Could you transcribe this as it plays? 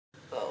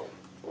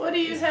What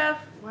do you have?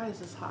 Why is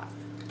this hot?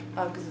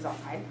 Oh, because it's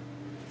outside.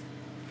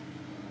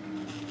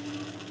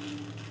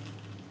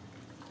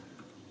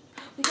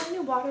 We got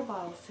new water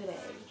bottles today,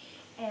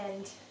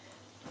 and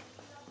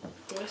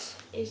this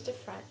is the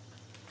front,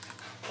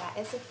 that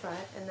is the front,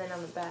 and then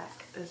on the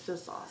back. It's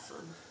just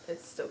awesome.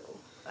 It's so cool.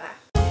 Ah.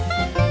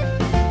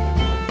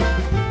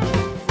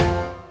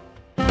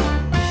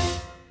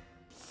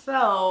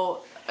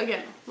 So,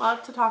 again, a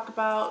lot to talk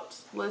about.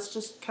 Let's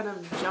just kind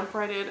of jump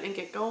right in and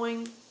get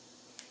going.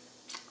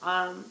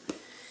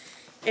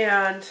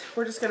 And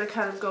we're just going to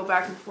kind of go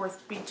back and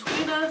forth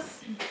between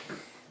us.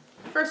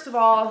 First of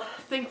all,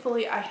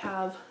 thankfully I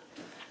have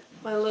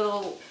my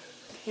little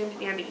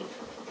handy dandy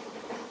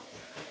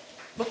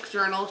book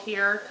journal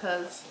here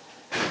because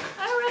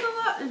I read a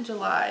lot in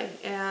July,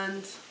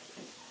 and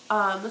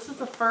this is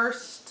the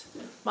first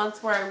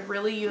month where I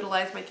really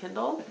utilize my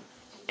Kindle,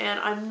 and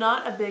I'm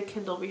not a big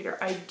Kindle reader.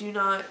 I do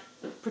not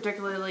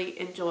particularly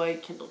enjoy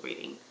Kindle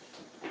reading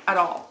at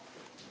all.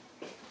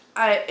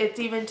 It's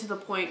even to the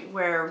point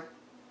where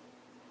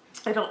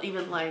I don't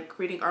even like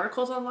reading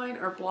articles online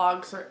or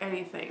blogs or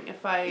anything.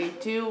 If I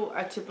do,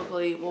 I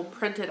typically will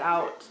print it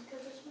out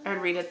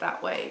and read it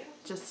that way.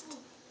 Just,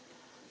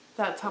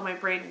 that's how my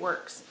brain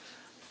works.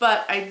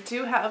 But I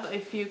do have a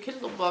few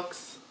Kindle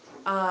books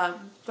that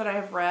I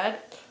have read.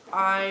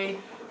 I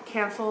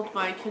canceled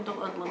my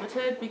Kindle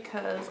Unlimited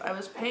because I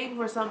was paying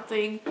for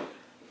something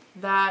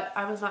that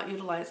I was not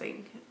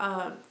utilizing.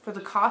 For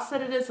the cost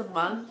that it is a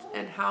month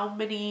and how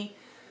many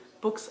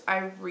books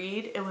I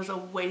read, it was a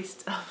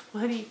waste of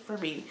money for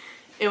me.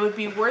 It would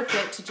be worth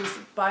it to just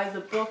buy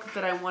the book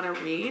that I want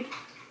to read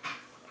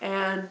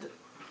and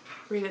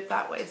read it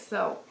that way.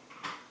 So,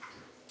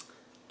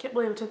 can't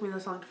believe it took me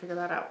this long to figure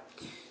that out.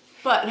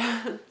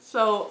 But,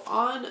 so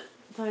on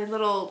my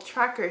little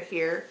tracker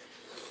here,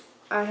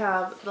 I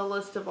have the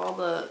list of all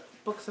the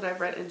books that I've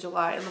read in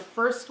July. And the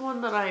first one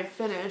that I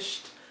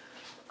finished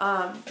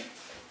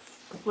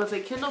was a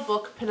Kindle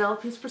book,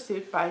 Penelope's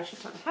Pursuit by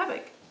Shattering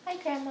Secrets. Hi,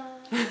 Grandma.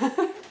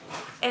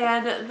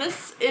 And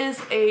this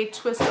is a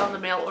twist on the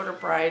Mail Order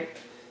Bride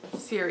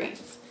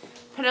series.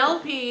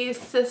 Penelope's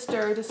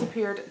sister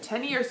disappeared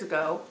 10 years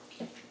ago,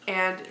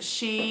 and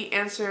she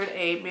answered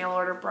a Mail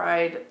Order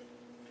Bride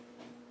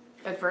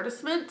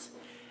advertisement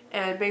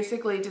and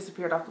basically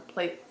disappeared off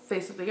the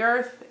face of the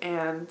earth,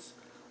 and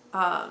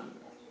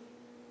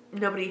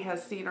nobody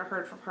has seen or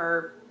heard from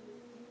her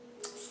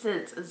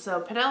since. And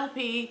so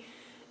Penelope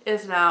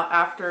is now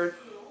after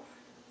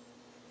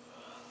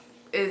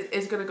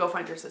is going to go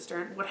find her sister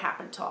and what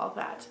happened to all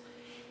that.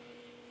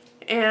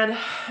 And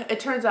it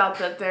turns out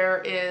that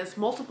there is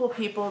multiple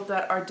people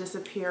that are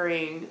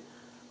disappearing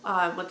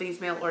with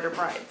these mail order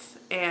brides.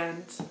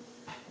 And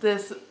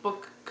this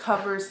book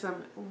covers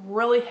some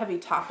really heavy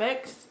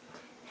topics.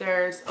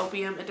 There's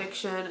opium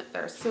addiction,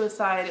 there's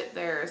suicide,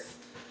 there's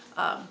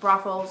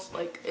brothels.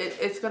 Like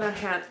it's going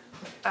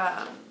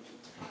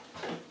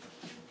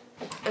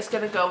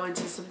to go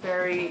into some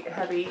very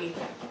heavy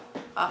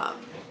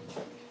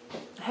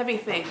heavy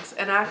things,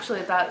 and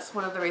actually that's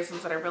one of the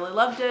reasons that I really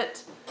loved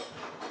it,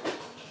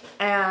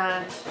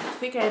 and I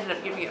think I ended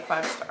up giving it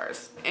 5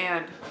 stars.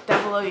 And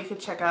down below you can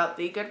check out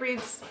the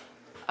Goodreads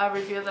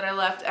review that I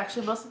left.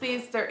 Actually, most of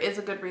these, there is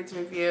a Goodreads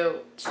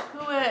review to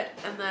it,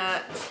 and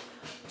that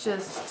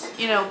just,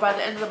 you know, by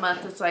the end of the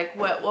month it's like,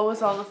 what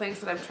was all the things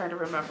that I'm trying to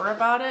remember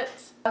about it.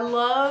 I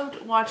loved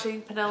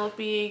watching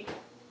Penelope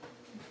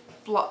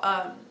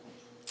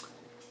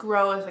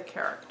grow as a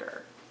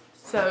character.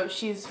 So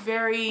she's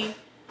very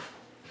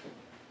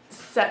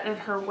set in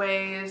her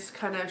ways,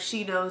 kind of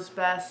she knows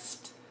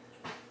best,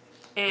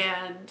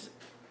 and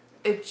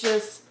it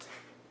just,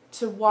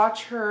 to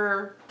watch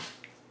her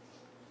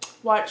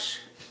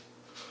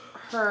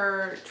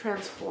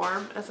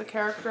transform as a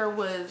character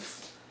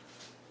was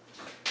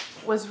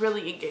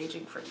really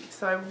engaging for me.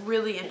 So I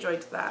really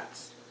enjoyed that.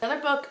 Another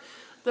book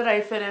that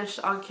I finished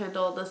on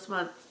Kindle this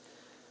month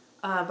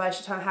by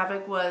Shattering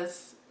Secrets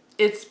was,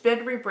 it's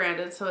been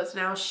rebranded, so it's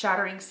now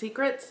Shattering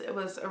Secrets. It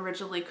was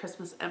originally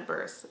Christmas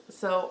Embers.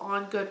 So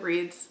on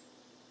Goodreads,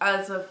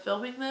 as of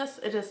filming this,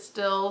 it is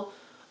still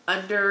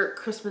under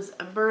Christmas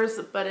Embers,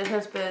 but it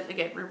has been,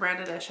 again,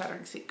 rebranded as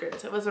Shattering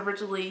Secrets. It was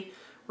originally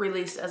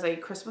released as a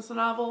Christmas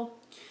novel,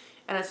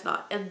 and it's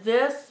not. And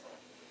this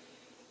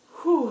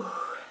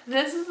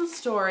is the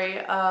story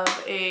of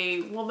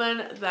a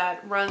woman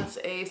that runs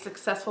a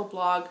successful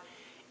blog,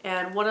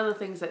 and one of the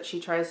things that she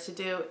tries to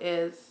do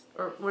is,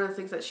 or one of the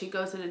things that she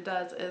goes in and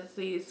does, is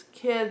these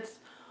kids,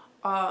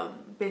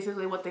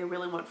 basically what they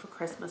really want for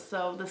Christmas.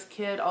 So this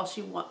kid,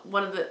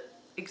 one of the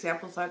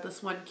examples are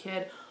this one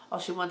kid, all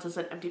she wants is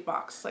an empty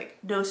box, like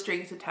no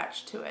strings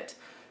attached to it.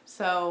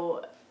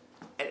 So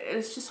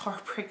it's just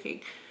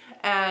heartbreaking.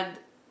 And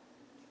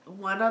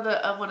one of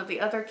the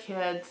other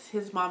kids,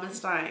 his mom is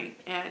dying,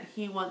 and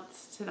he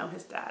wants to know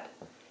his dad.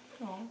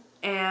 Aww.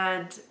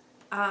 And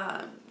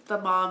the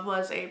mom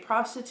was a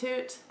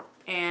prostitute,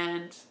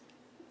 and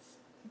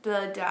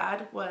the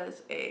dad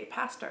was a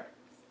pastor.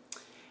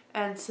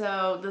 And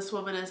so this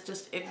woman is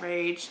just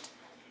enraged,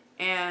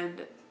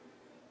 and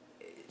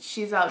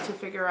she's out to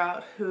figure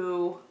out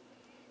who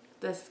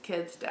this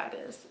kid's dad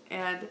is.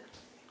 And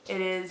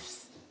it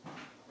is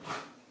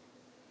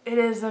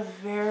a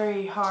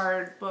very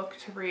hard book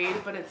to read,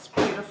 but it's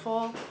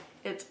beautiful,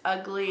 it's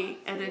ugly,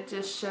 and it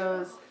just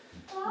shows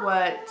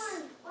what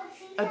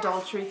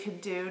adultery can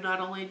do, not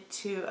only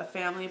to a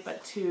family,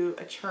 but to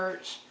a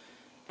church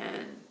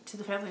and to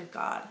the family of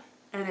God.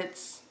 And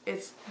it's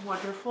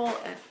wonderful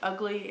and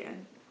ugly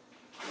and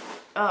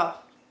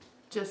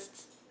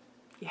just,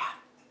 yeah.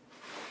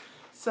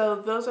 So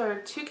those are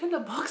 2 Kindle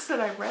books that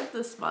I read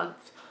this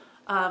month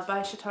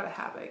by Shattering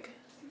Secrets.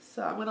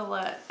 So I'm going to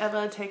let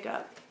Emma take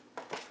up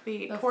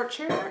the court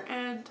chair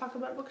and talk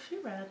about a book she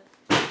read.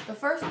 The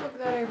first book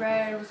that I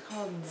read was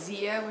called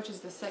Zia, which is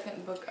the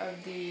second book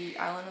of the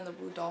Island of the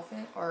Blue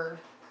Dolphin, or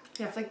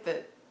yeah, it's like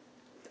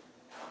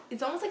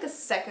it's almost like a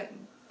second,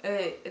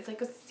 it's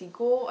like a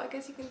sequel, I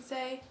guess you can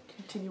say.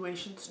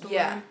 Continuation story.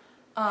 Yeah.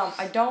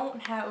 I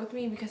don't have it with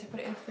me because I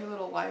put it in Free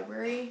Little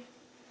Library.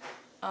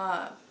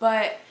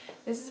 But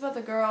this is about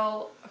the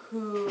girl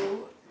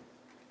who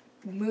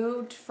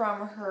moved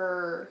from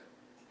her,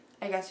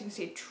 I guess you can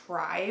say,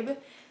 tribe,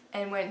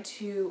 and went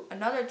to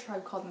another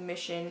tribe called the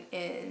Mission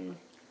in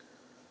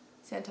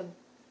Santa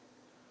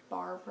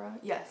Barbara.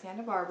 Yeah,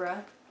 Santa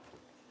Barbara.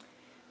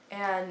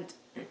 And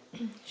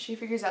she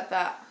figures out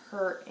that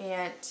her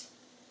aunt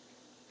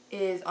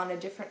is on a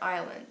different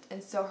island.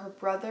 And so her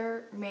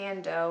brother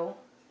Mando,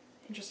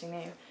 interesting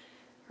name,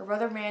 her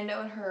brother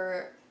Mando and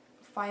her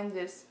find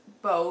this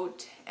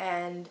boat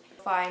and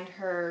find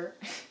her,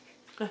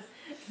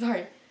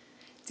 sorry,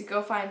 to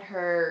go find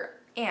her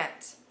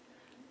aunt.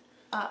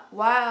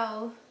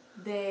 While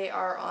they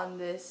are on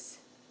this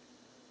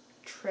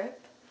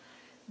trip,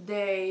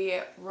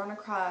 they run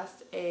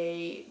across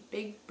a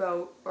big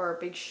boat or a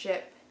big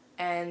ship,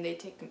 and they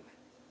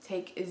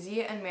take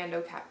Zia and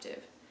Mando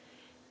captive.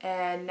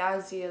 And now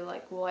Zia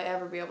like, will I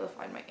ever be able to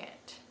find my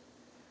aunt?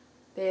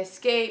 They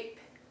escape.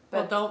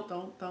 But don't.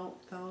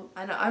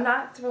 I know, I'm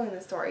not spoiling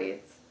the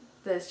story.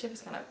 The ship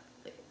is kind of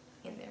like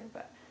in there,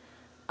 but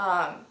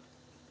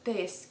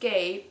they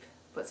escape,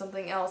 but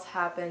something else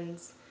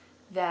happens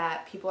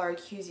that people are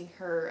accusing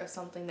her of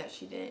something that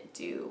she didn't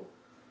do,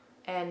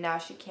 and now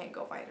she can't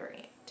go find her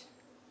aunt.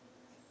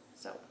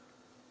 So,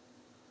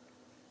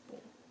 boom.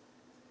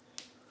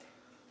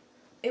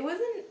 It was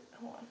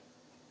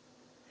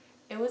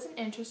an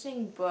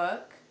interesting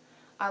book.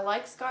 I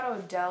like Scott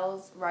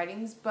Odell's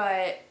writings,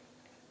 but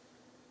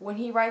when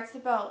he writes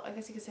about, I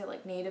guess you could say,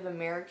 like Native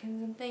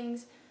Americans and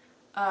things,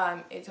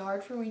 it's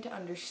hard for me to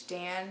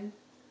understand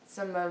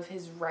some of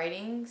his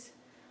writings.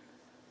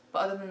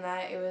 But other than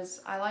that,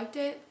 I liked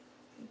it.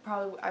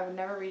 Probably, I would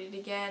never read it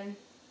again.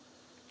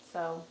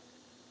 So,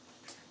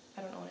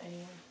 I don't own it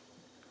anymore.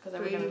 Because I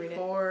would never read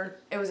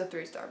it. It was a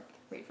 3-star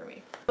read for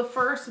me. The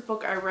first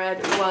book I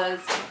read was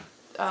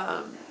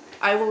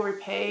I Will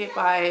Repay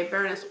by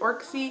Baroness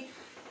Orczy.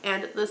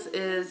 And this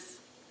is,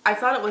 I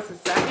thought it was the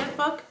second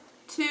book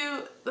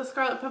to The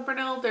Scarlet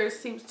Pimpernel. There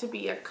seems to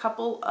be a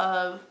couple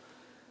of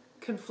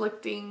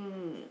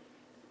conflicting,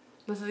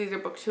 this is either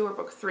book 2 or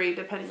book 3,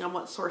 depending on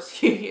what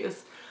source you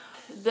use.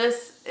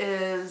 This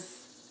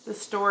is the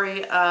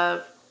story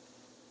of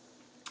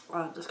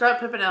the Scarlet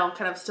Pimpernel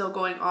kind of still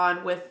going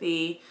on with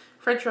the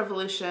French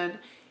Revolution,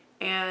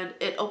 and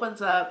it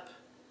opens up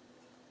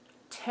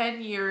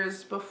 10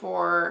 years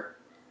before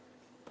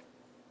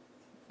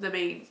the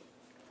main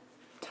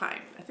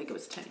time. I think it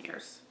was 10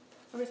 years.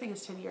 Everything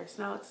is 10 years.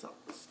 Now it's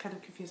kind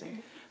of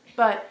confusing.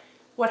 But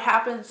what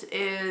happens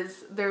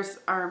is there's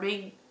our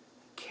main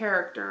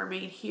character, our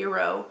main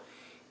hero,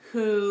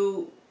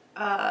 who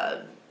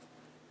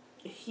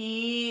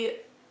he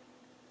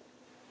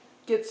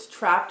gets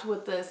trapped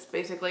with this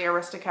basically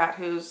Aristocat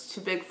who's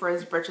too big for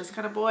his britches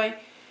kind of boy,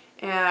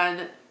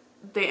 and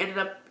they ended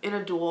up in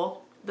a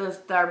duel.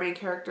 Our main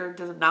character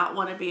does not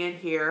want to be in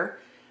here,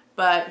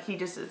 but he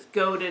just is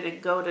goaded,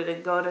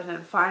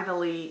 and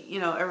finally,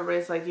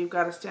 everybody's like, you've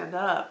got to stand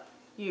up.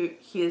 He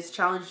has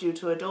challenged you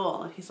to a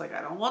duel, and he's like,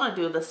 I don't want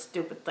to do this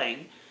stupid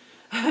thing,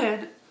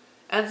 and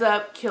ends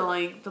up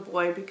killing the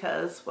boy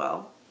because,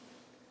 well,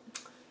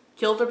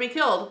 killed or be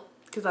killed,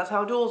 because that's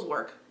how duels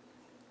work.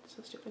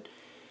 So stupid.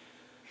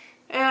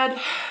 And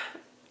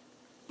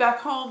back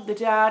home, the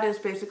dad is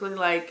basically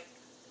like,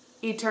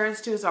 he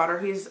turns to his daughter,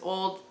 he's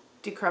old,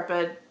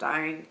 decrepit,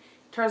 dying,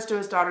 turns to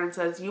his daughter and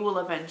says, you will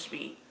avenge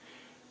me,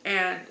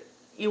 and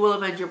you will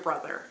avenge your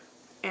brother.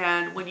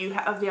 And when you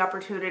have the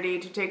opportunity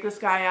to take this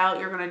guy out,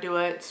 you're going to do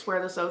it,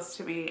 swear this oath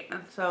to me.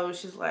 And so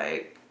she's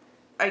like,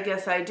 I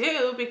guess I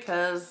do,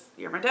 because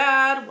you're my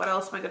dad, what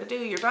else am I going to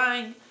do, you're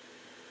dying.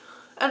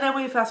 And then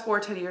we fast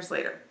forward 10 years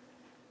later.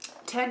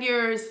 10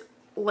 years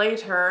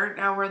later,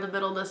 now we're in the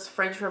middle of this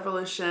French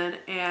Revolution,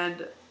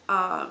 and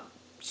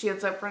she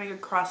ends up running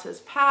across his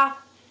path,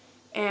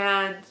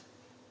 and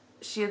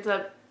she ends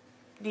up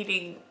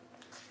needing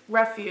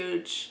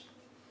refuge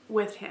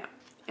with him,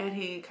 and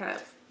he kind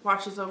of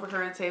watches over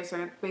her and saves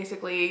her. And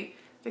basically,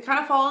 they kind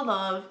of fall in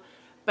love,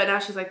 but now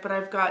she's like, but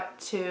I've got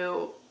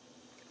to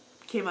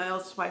keep my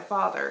oath to my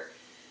father.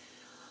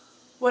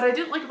 What I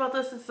didn't like about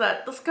this is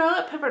that the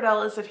Scarlet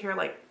Pimpernel is in here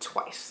like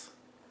twice.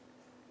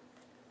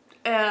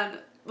 And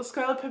the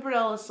Scarlet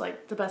Pimpernel is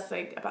like the best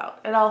thing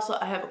about. And also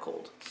I have a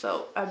cold.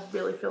 So I'm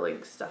really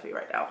feeling stuffy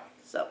right now.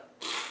 So.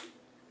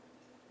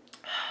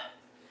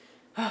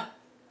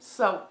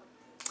 So.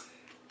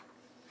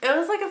 It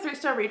was like a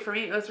 3-star read for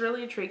me. It was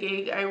really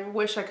intriguing. I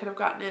wish I could have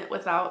gotten it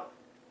without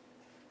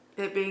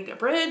it being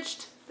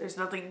abridged. There's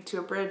nothing to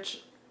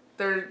abridge.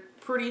 They're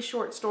pretty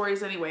short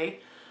stories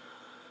anyway.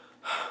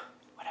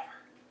 Whatever.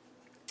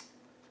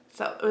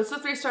 So it was a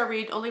 3-star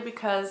read only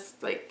because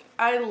like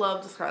I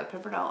love the Scarlet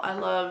Pimpernel. I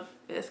love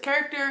his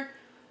character.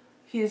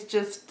 He's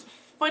just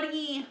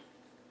funny,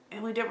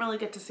 and we didn't really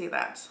get to see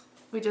that.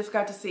 We just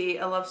got to see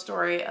a love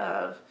story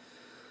of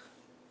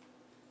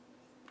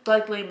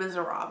like Les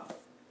Miserables.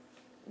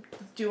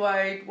 Do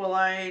I, will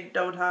I,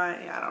 don't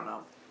I don't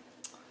know.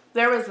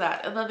 There was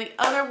that. And then the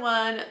other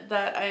one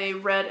that I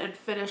read and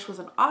finished was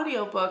an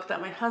audiobook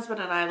that my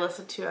husband and I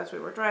listened to as we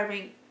were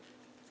driving.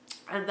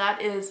 And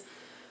that is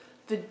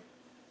the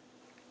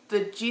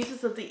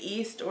Jesus of the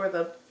East,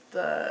 or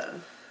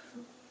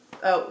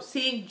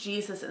Seeing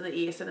Jesus in the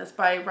East. And it's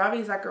by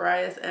Ravi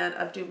Zacharias and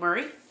Abdu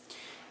Murray.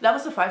 That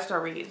was a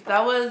 5-star read.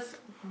 That was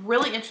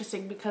really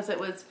interesting because it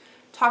was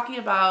talking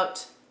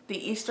about the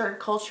Eastern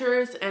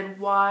cultures and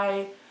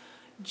why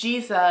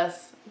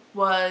Jesus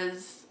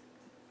was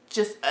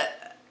just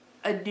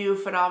a new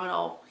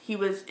phenomenal. He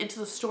was into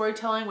the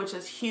storytelling, which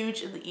is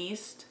huge in the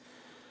East.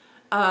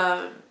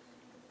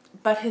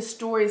 But his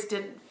stories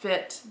didn't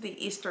fit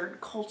the Eastern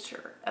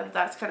culture. And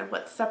that's kind of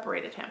what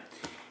separated him.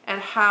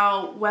 And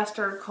how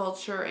Western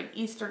culture and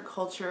Eastern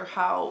culture,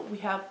 how we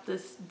have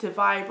this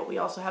divide, but we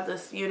also have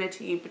this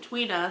unity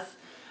between us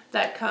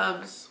that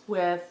comes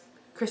with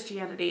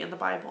Christianity and the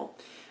Bible.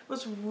 It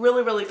was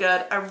really, really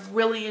good. I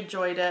really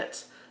enjoyed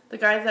it. The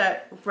guy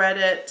that read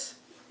it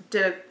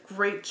did a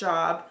great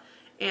job.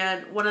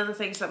 And one of the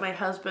things that my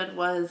husband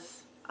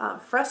was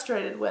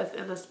frustrated with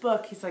in this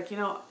book, he's like,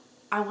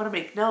 I want to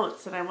make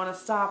notes and I want to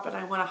stop and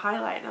I want to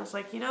highlight. And I was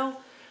like,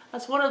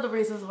 that's one of the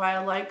reasons why I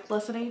like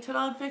listening to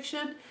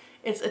nonfiction.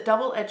 It's a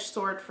double-edged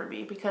sword for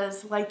me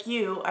because, like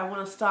you, I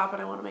want to stop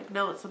and I want to make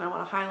notes and I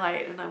want to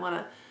highlight and I want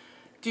to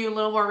do a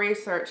little more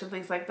research and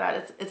things like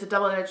that. It's a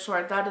double-edged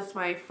sword. That is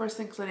my first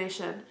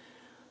inclination.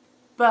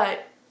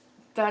 But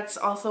that's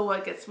also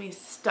what gets me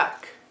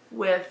stuck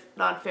with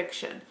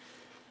nonfiction.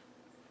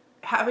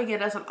 Having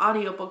it as an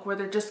audiobook where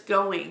they're just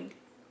going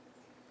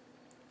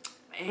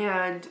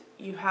and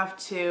you have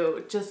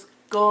to just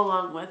go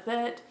along with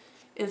it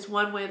is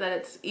one way that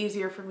it's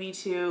easier for me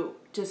to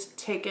just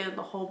take in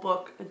the whole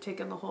book and take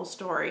in the whole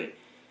story.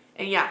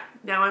 And yeah,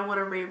 now I want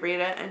to reread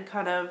it and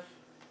kind of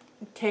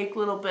take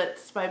little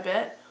bits by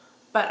bit,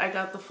 but I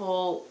got the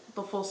full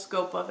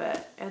scope of it,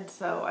 and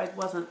so I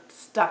wasn't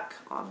stuck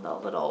on the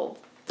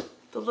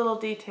little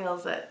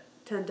details that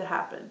tend to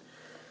happen.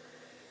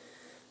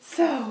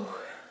 So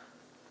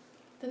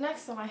the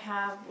next one I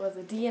have was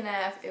a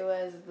DNF. It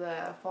was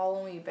the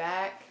Follow Me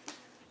Back.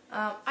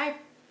 I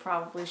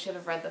probably should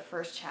have read the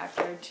first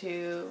chapter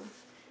too,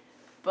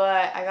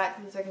 but I got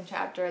to the second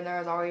chapter and there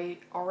was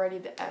already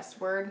the S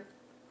word,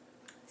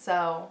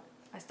 so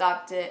I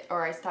stopped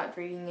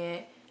reading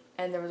it,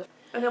 and there was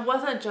and it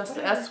wasn't just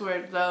the S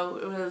word though.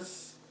 It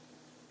was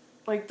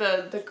like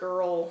the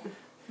girl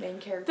main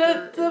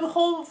character. The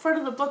whole front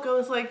of the book, I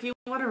was like, you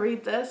want to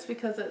read this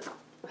because it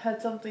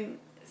had something.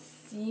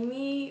 See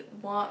me,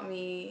 want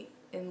me,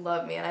 and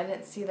love me, and I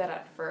didn't see that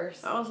at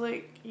first. I was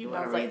like, you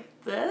want to read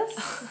this?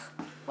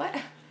 What?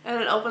 And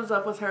it opens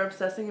up with her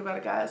obsessing about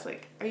a guy. I was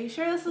like, are you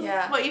sure this is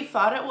what you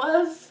thought it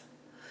was?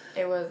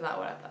 It was not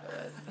what I thought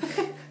it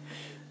was.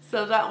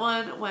 So that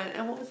one went,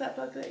 and what was that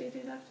book that you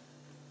did after?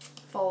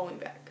 Follow Me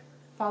Back.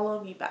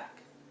 Follow Me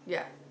Back.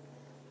 Yeah.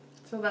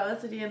 So that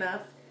was the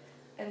DNF.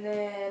 And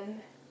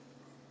then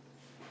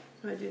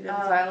we did Nim's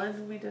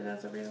Island. We did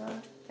as a read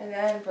aloud. And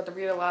then for the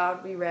read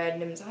aloud, we read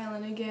Nim's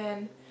Island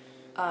again.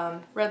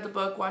 Read the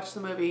book, watched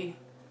the movie.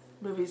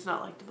 Movie's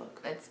not like the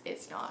book.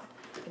 It's not.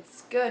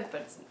 It's good,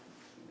 but it's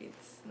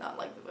not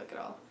like the book at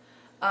all.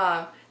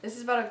 This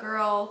is about a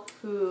girl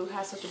who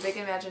has such a big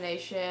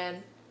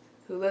imagination,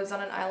 who lives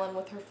on an island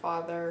with her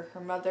father.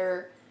 Her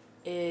mother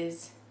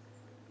is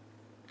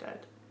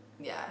dead.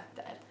 Yeah,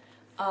 dead.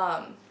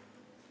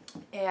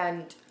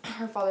 And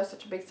her father's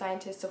such a big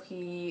scientist, so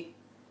he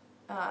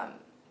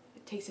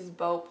takes his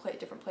boat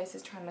different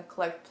places trying to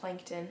collect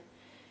plankton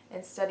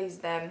and studies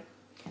them.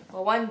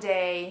 Well, one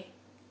day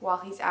while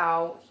he's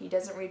out, he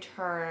doesn't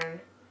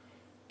return,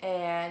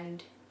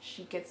 and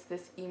she gets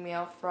this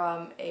email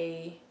from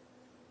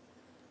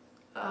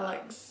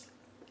Alex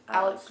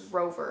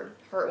Rover,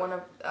 one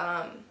of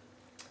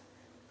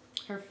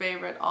her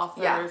favorite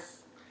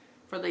authors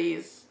for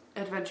these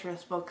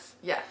adventurous books.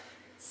 Yeah.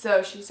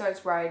 So she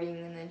starts writing,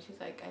 and then she's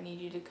like, I need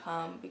you to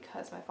come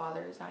because my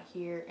father is not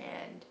here,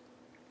 and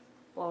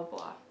blah, blah,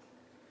 blah.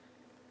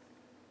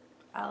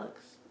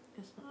 Alex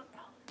is not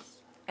Alex.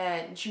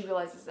 And she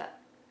realizes that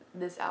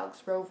this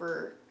Alex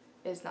Rover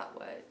is not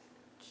what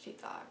she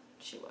thought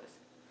she was,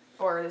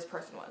 or this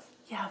person was.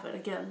 Yeah, but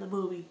again, the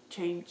movie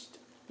changed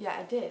Yeah,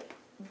 it did.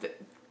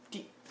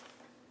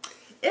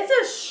 It's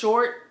a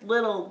short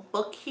little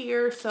book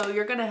here, so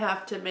you're gonna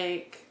have to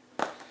make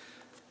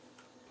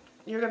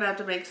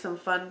some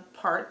fun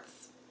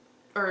parts,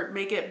 or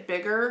make it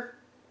bigger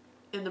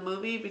in the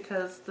movie,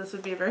 because this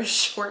would be a very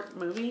short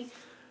movie.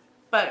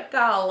 But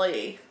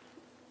golly,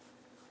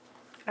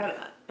 I don't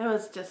know. It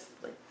was just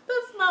like,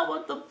 that's not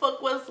what the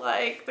book was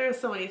like. There's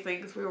so many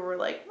things we were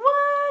like,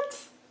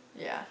 what?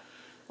 Yeah.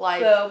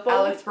 Like, So,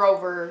 Alex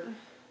Rover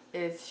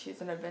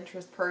she's an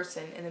adventurous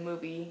person. In the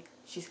movie,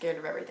 she's scared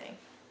of everything.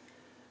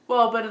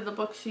 Well, but in the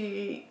book,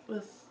 she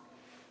was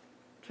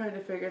trying to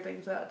figure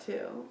things out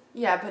too.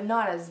 Yeah, but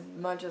not as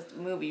much as the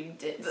movie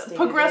did.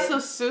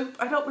 Progressive soup.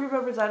 I don't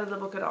remember that in the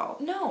book at all.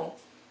 No.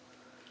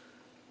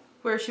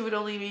 Where she would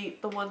only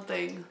eat the one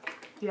thing.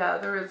 Yeah,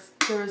 there was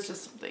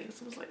just some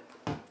things. It was like,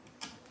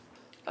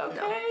 okay.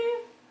 No.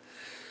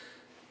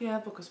 Yeah,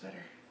 the book was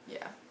better.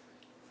 Yeah.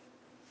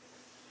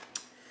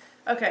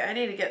 Okay, I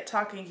need to get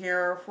talking here,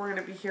 or if we're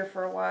gonna be here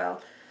for a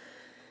while.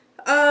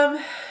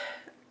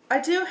 I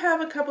do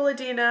have a couple of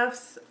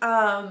DNFs.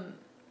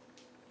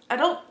 I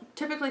don't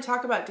typically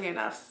talk about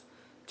DNFs.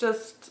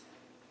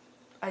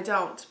 I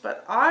don't.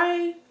 But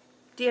I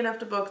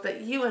DNF'd a book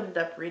that you ended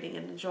up reading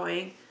and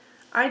enjoying.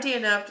 I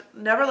DNF'd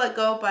Never Let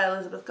Go by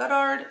Elizabeth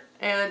Goddard.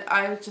 And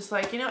I was just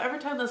like, every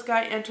time this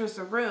guy enters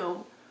the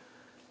room,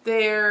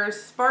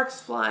 there's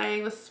sparks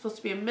flying. This is supposed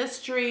to be a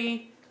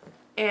mystery.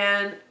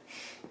 And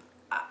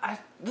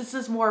this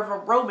is more of a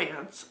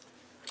romance.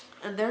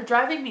 And they're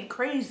driving me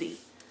crazy.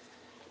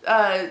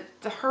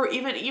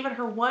 Even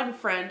her one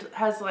friend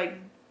has like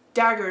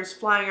daggers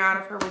flying out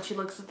of her when she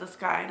looks at the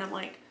sky, and I'm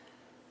like,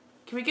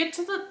 can we get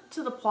to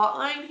the plot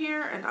line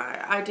here? And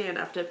I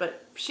DNF'd it,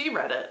 but she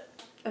read it.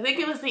 I think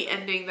it was the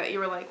ending that you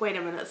were like, wait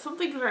a minute, some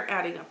things aren't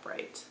adding up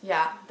right.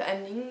 Yeah, the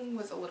ending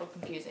was a little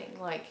confusing.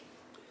 Like,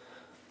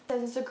 it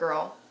says it's a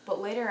girl, but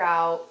later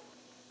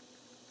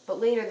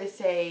they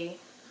say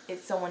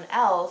it's someone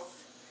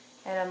else,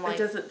 and I'm like, it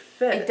doesn't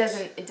fit.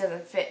 It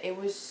doesn't fit. It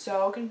was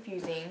so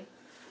confusing.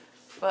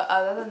 But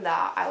other than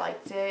that, I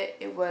liked it.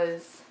 It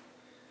was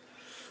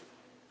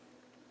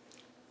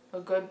a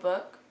good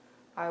book.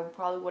 I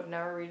probably would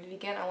never read it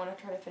again. I want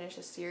to try to finish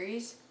the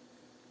series.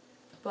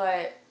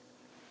 But,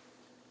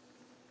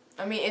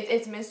 I mean,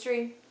 it's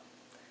mystery.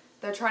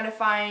 They're trying to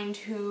find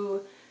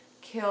who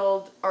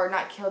killed, or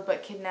not killed,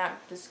 but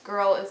kidnapped this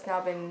girl. It's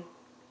now been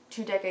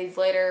 2 decades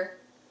later.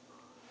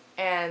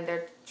 And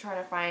they're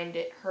trying to find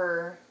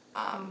her.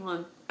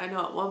 I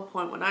know at one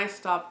point when I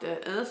stopped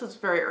it, and this is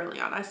very early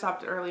on, I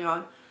stopped it early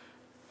on,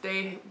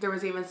 there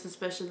was even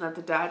suspicion that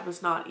the dad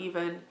was not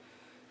even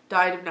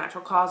died of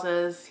natural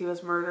causes. He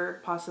was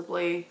murdered,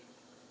 possibly.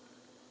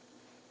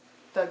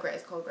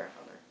 It's called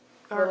grandfather.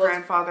 Or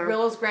grandfather.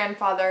 Willow's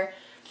grandfather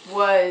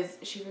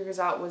she figures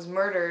out was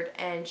murdered,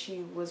 and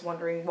she was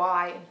wondering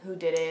why and who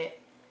did it.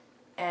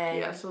 And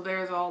yeah, so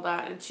there's all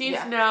that. And she's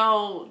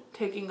now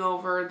taking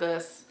over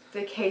the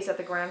case that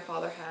the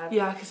grandfather had.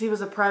 Yeah, because he was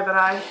a private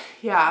eye.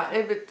 Yeah,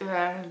 it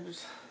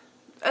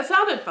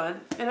sounded fun,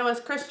 and it was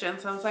Christian,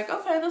 so I was like,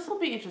 okay, this will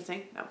be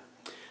interesting. No.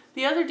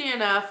 The other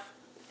DNF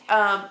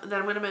that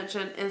I'm going to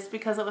mention is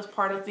because it was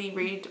part of the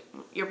Read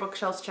Your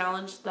Bookshelves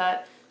challenge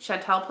that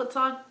Chantal puts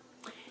on.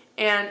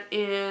 And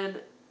in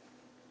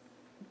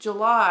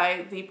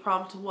July, the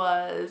prompt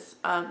was,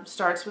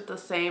 starts with the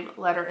same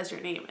letter as your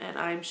name, and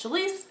I'm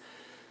Shalise.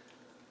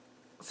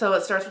 So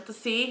it starts with the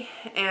C,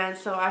 and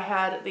so I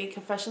had the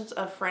Confessions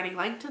of Franny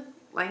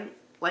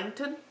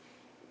Langton,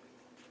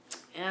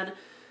 and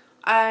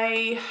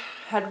I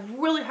had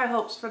really high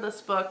hopes for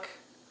this book.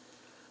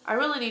 I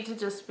really need to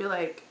just be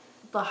like,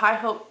 the high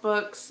hope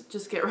books,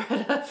 just get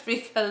rid of,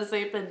 because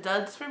they've been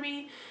duds for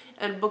me,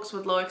 and books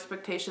with low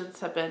expectations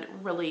have been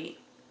really,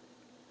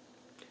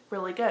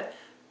 really good.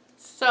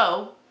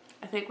 So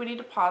I think we need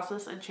to pause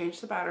this and change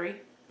the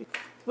battery.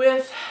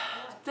 With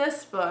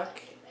this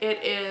book,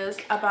 it is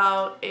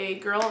about a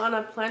girl on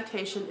a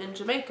plantation in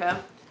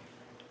Jamaica,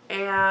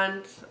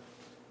 and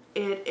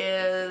it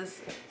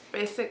is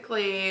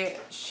basically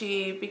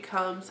she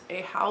becomes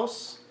a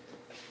house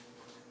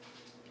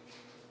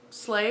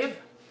slave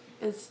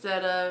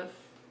instead of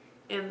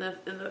in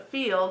the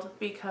field,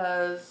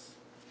 because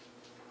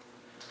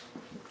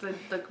the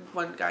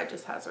one guy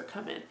just has her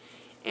come in,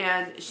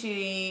 and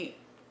she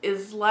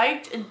is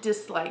liked and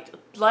disliked,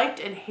 liked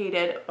and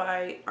hated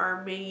by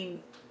our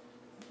main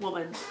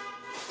woman.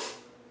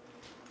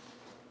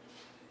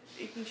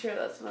 You can share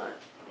that's not.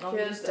 Oh, he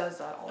just does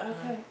that all the time.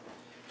 Okay.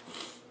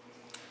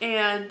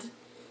 And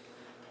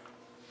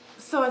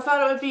so I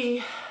thought it would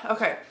be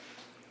okay.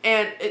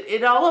 And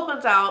it all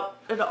opens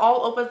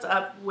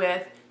up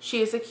with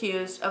she is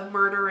accused of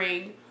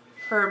murdering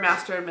her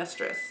master and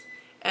mistress.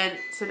 And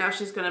so now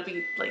she's gonna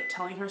be like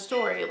telling her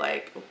story,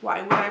 like,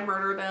 why would I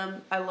murder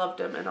them? I loved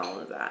them, and all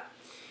of that.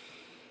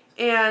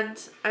 And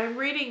I'm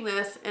reading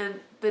this, and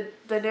the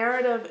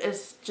narrative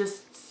is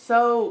just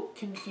so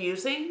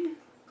confusing.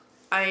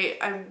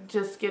 I'm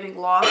just getting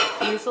lost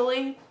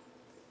easily,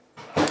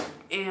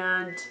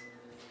 and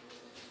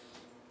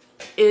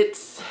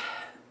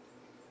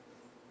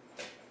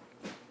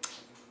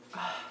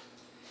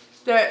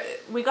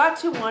we got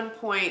to one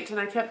point, and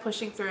I kept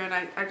pushing through, and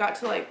I got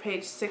to like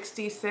page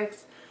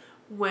 66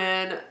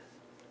 when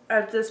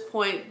at this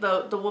point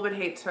the woman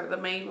hates her. The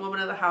main woman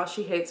of the house,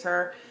 she hates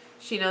her.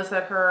 She knows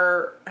that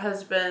her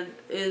husband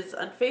is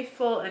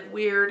unfaithful and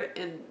weird,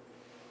 and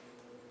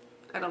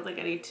I don't think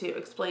I need to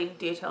explain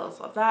details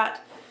of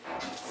that.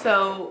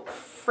 So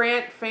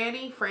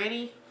Franny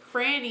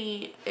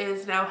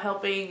is now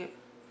helping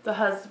the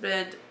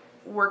husband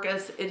work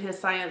as in his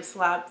science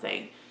lab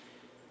thing.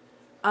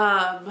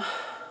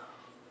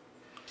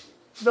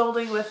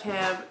 Building with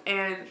him,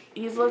 and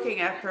he's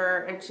looking at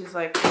her, and she's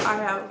like, I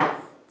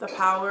have the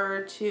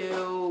power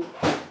to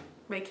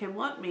make him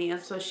want me.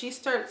 And so she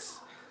starts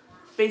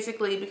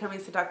basically becoming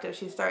seductive.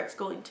 She starts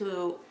going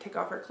to take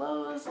off her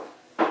clothes,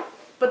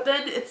 but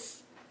then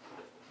it's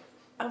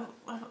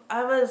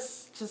I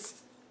was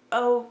just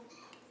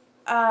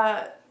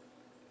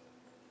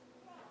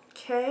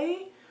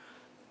okay,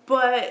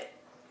 but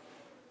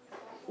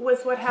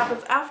with what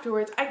happens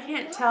afterwards, I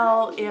can't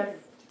tell if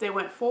they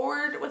went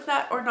forward with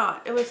that or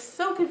not. It was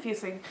so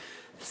confusing.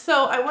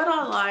 So I went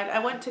online, I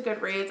went to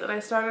Goodreads, and I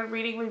started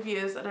reading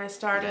reviews, and I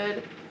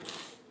started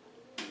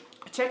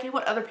checking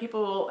what other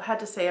people had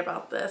to say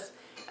about this.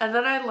 And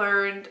then I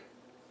learned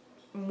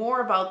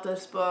more about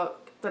this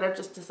book that I've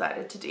just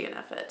decided to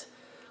DNF it.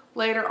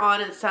 Later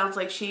on, it sounds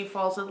like she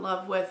falls in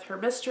love with her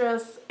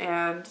mistress,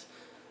 and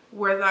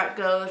where that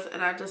goes,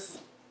 and I'm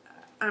just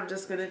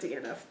gonna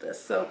DNF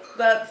this. So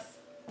that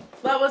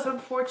was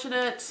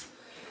unfortunate.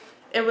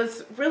 It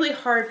was really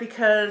hard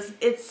because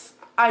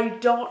I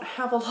don't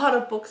have a lot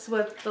of books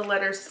with the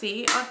letter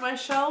C on my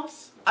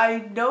shelves.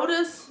 I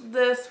noticed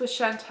this with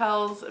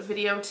Chantel's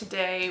video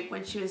today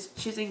when she was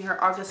choosing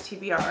her August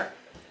TBR.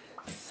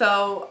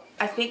 So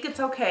I think it's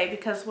okay,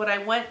 because when I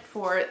went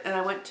for it and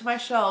I went to my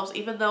shelves,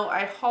 even though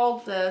I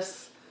hauled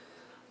this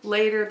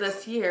later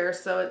this year,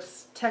 so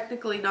it's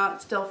technically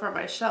not still for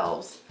my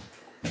shelves.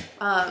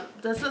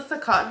 This is the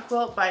Cotton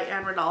Quilt by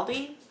Anne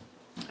Rinaldi.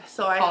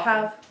 So I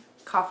have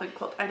Coffin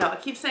Quilt. I know, I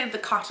keep saying the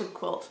Cotton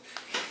Quilt,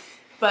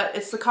 but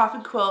it's the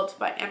Coffin Quilt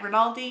by Anne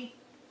Rinaldi,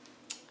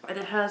 and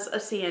it has a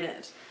C in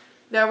it.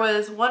 There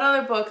was one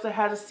other book that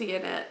had a C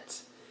in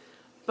it,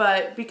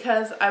 but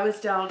because I was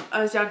down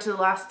to the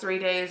last 3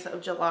 days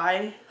of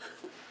July,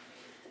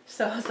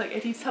 so I was like, I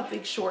need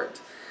something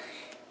short.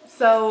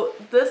 So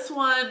this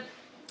one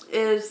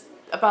is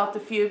about the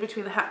feud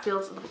between the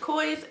Hatfields and the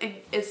McCoys, and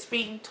it's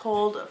being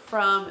told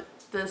from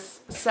this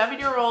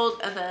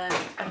 7-year-old, and then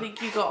I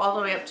think you go all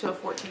the way up to a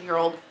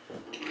 14-year-old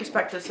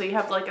perspective. So you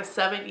have like a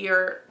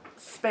 7-year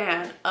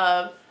span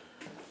of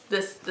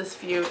this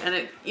feud, and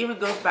it even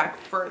goes back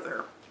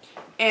further.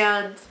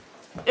 And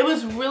it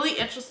was really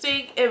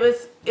interesting.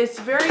 It's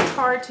very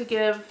hard to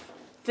give.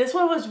 This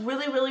one was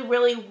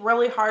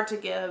really hard to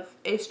give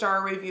a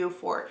star review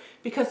for,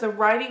 because the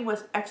writing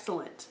was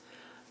excellent.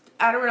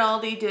 Anne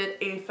Rinaldi did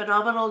a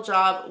phenomenal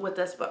job with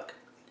this book.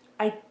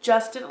 I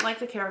just didn't like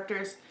the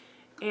characters,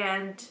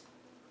 and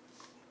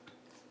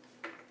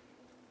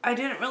I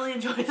didn't really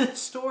enjoy the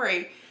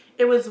story.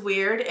 It was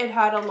weird. It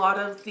had a lot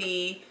of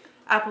the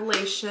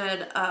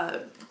Appalachian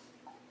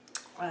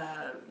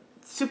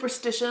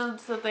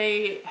superstitions that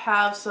they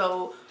have.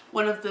 So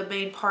one of the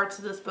main parts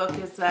of this book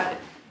is that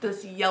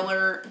this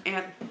yeller,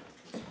 and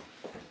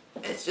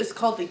it's just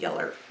called the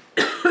yeller.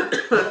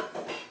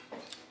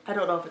 I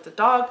don't know if it's a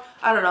dog.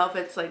 I don't know if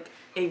it's like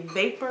a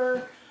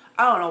vapor.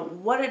 I don't know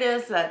what it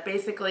is that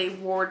basically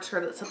warns her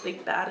that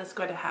something bad is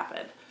going to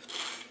happen.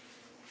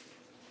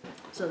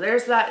 So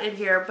there's that in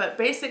here. But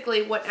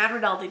basically what Anne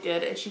Rinaldi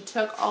did is she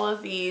took all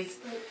of these,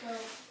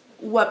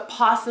 what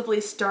possibly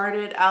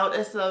started out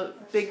as the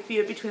big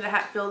feud between the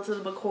Hatfields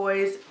and the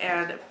McCoys,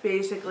 and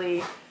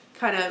basically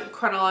kind of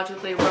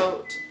chronologically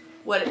wrote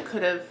what it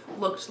could have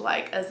looked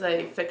like as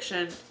a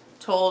fiction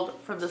told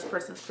from this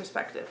person's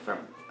perspective, from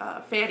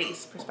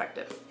Fanny's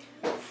perspective.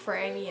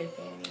 Franny and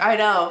Fanny. I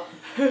know,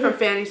 from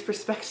Fanny's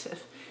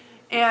perspective.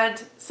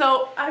 And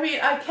so, I mean,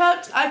 I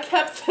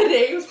kept the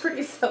names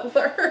pretty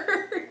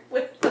similar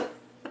with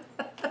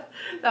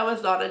that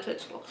was not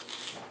intentional.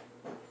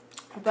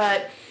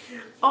 But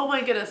oh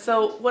my goodness,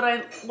 so what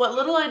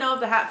little I know of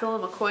the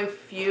Hatfield and McCoy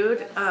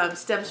feud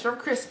stems from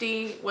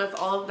Christie with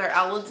all of their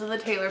Allens and the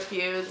Taylor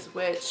feuds,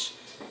 which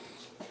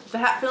the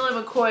Hatfield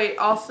and McCoy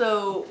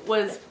also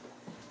was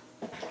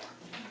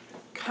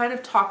kind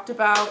of talked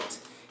about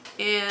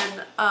in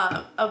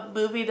a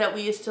movie that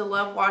we used to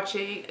love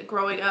watching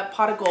growing up,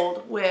 Pot of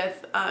Gold,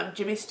 with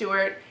Jimmy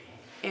Stewart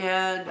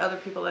and other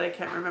people that I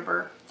can't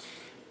remember.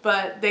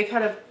 But they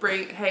kind of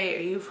bring,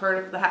 hey, you've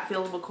heard of the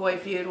Hatfield and McCoy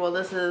feud. Well,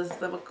 this is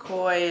the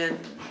McCoy, and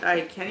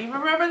I can't even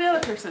remember the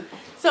other person.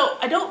 So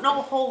I don't know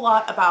a whole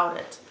lot about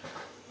it.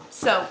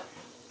 So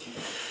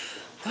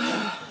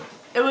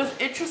it was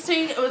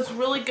interesting. It was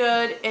really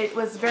good. It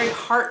was very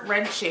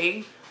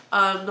heart-wrenching.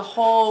 The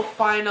whole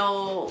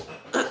final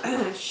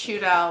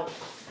shootout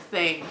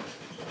thing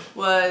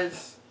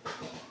was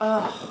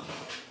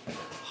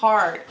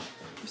hard.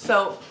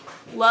 So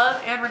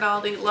love Anne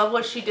Rinaldi, love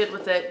what she did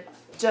with it.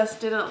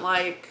 Just didn't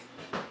like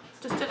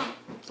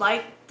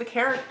like the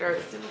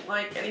characters, didn't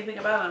like anything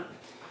about them.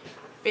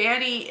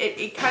 Fanny,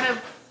 it kind of,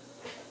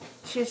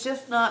 she's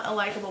just not a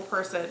likable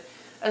person.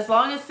 As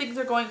long as things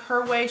are going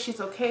her way,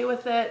 she's okay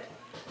with it.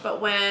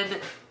 But when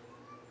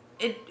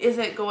it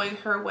isn't going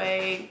her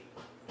way,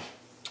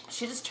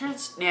 she just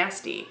turns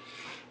nasty.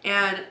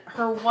 And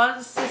her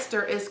one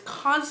sister is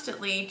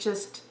constantly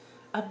just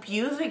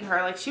abusing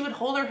her. Like, she would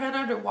hold her head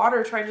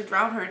underwater trying to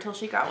drown her until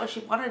she got what she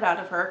wanted out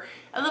of her.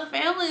 And the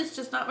family is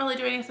just not really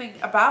doing anything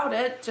about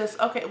it. Just,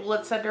 okay, well,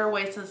 let's send her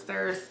away since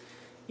there's,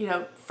 you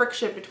know,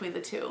 friction between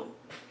the two.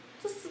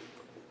 Just,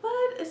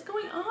 what is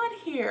going on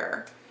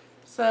here?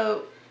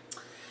 So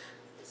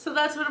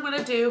that's what I'm going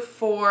to do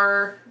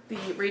for the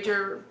Read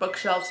Your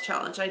Bookshelves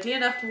challenge. I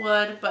DNF'd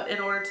one, but in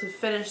order to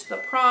finish the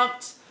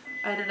prompt,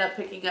 I ended up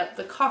picking up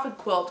the coffin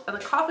quilt. And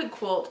the coffin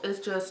quilt is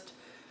just,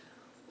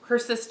 her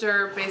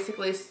sister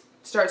basically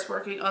starts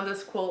working on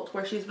this quilt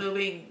where she's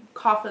moving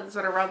coffins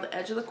that are around the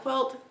edge of the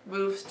quilt,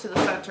 moves to the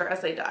center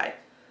as they die.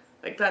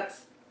 Like,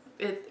 that's,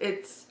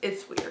 it's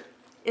weird.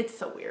 It's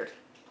so weird.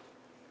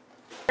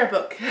 Our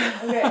book.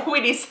 Okay. We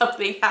need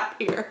something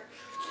happier.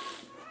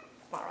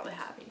 Not really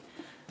happy.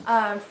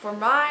 For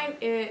mine,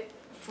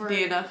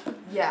 DNF.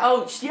 Yeah.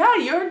 Oh, yeah,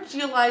 your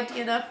July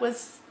DNF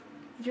was,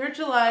 your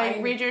July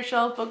Read Your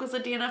Shelf book was a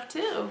DNF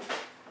too.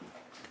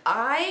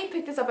 I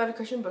picked this up at a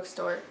Christian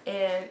bookstore,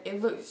 and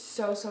it looked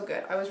so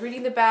good. I was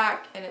reading the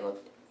back, and it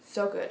looked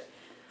so good.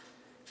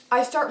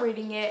 I start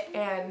reading it,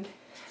 and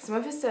some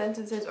of his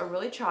sentences are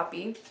really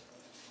choppy.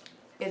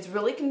 It's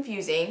really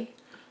confusing.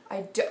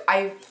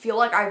 I feel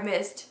like I've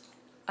missed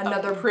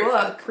another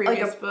book.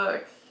 Previous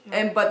book.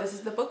 Yeah. But this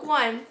is the book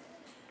one,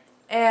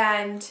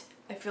 and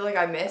I feel like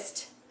I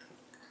missed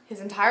his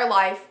entire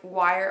life.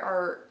 Why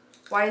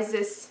is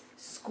this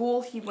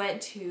school he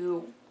went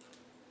to,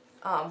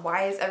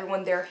 why is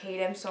everyone there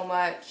hate him so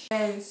much?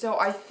 And so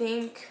I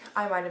think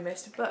I might have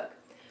missed a book.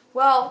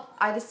 Well,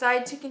 I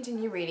decided to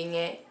continue reading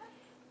it,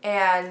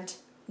 and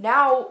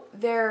now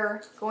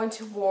they're going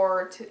to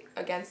war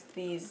against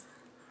these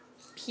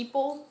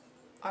people.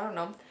 I don't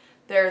know.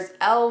 There's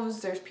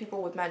elves, there's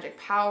people with magic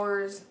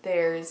powers,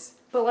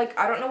 but like,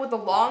 I don't know what the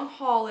long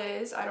haul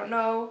is. I don't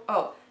know.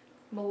 Oh,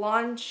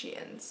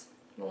 Melanchians.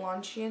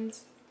 Melanchian,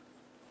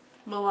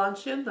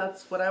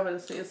 that's what I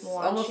would say. It's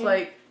almost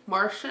like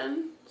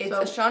Martian. It's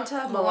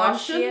Ashanta,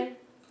 Melanchian.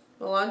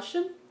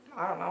 Melanchian?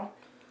 I don't know.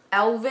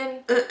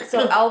 Elven.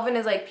 So Elven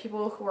is like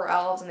people who are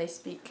elves and they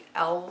speak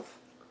elf.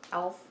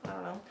 I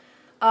don't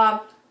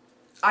know.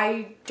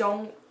 I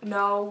don't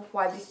know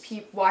why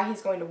why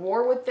he's going to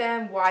war with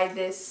them, why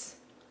this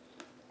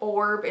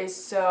orb is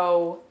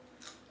so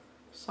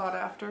sought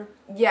after.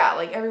 Yeah,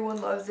 like everyone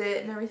loves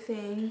it and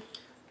everything.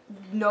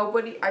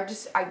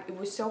 It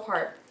was so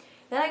hard.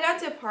 Then I got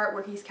to a part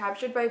where he's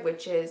captured by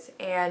witches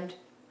and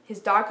his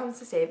dog comes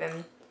to save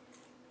him.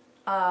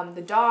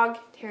 The dog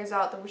tears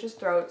out the witch's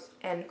throats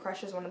and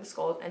crushes one of the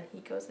skulls, and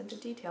he goes into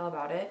detail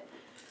about it.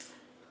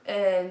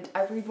 And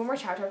I read one more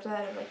chapter after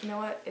that, and I'm like, you know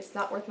what? It's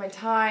not worth my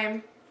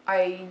time.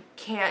 I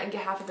can't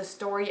get half of the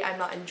story. I'm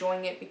not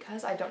enjoying it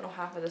because I don't know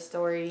half of the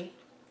story.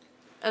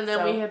 And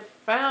then we had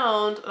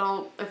found,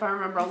 if I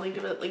remember, I'll link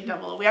it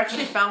down below. We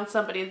actually found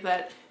somebody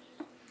that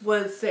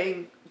was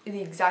saying the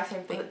exact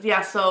same thing.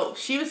 Yeah, so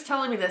she was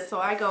telling me this, so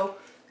I go,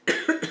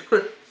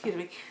 excuse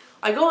me,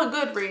 I go on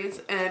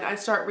Goodreads and I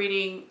start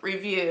reading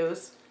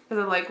reviews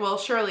because I'm like, well,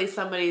 surely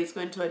somebody's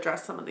going to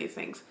address some of these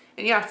things.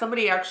 And yeah,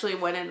 somebody actually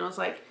went in and was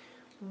like,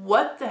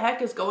 what the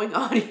heck is going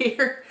on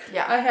here?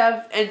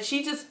 Yeah. And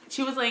she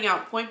was laying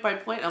out point by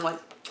point. I'm like,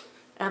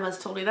 Emma's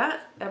told me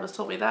that. Emma's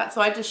told me that.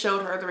 So I just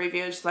showed her the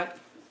review and she's like,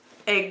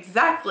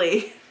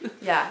 exactly.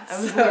 Yeah. I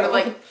was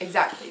like,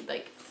 exactly.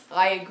 Like,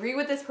 I agree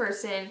with this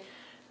person.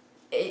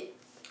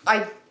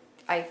 I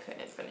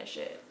couldn't finish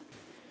it.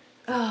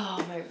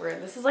 Oh my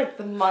word. This is like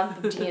the month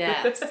of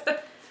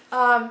DNFs.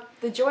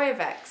 The Joy of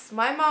X.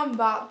 My mom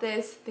bought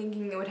this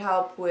thinking it would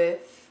help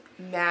with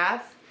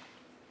math.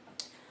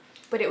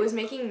 But it was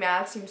making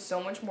math seem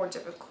so much more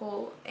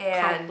difficult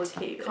and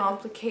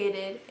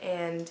complicated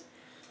and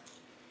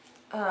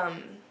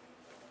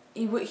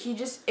it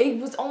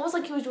was almost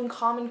like he was doing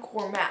Common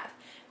Core math,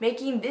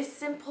 making this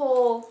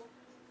simple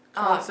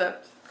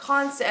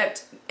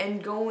concept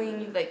and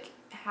going like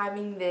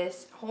having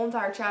this whole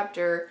entire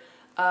chapter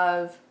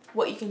of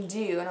what you can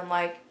do, and I'm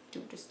like,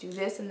 just do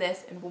this and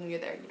this and boom, you're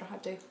there. You don't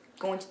have to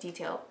go into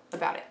detail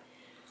about it.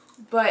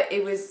 But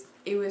it was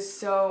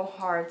so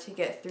hard to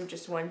get through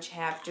just one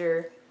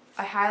chapter.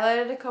 I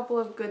highlighted a couple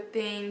of good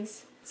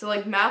things. So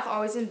like math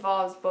always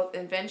involves both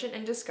invention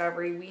and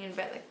discovery. We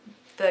invent like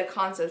the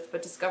concepts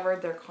but discover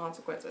their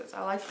consequences.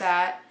 I like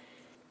that.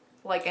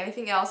 Like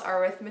anything else,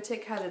 our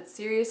arithmetic has its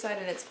serious side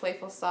and its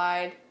playful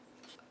side.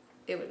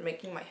 It was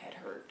making my head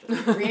hurt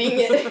just reading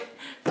it.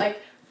 Like,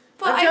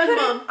 but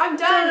I'm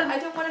done. I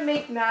don't want to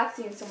make math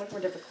seem so much more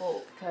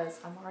difficult because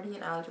I'm already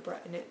in algebra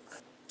and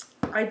it's...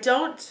 I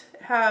don't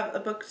have a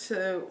book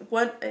to...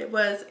 It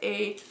was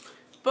a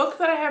book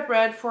that I have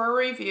read for a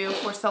review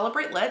for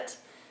Celebrate Lit.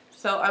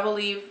 So I will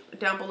leave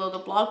down below the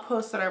blog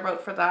post that I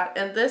wrote for that.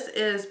 And this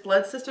is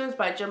Blood Sisters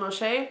by Jim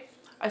O'Shea.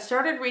 I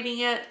started reading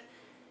it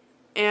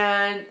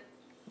and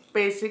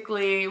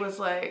basically was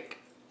like,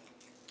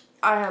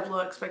 I have low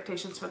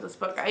expectations for this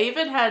book. I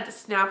even had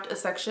snapped a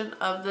section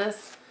of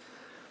this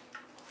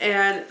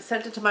and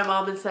sent it to my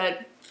mom and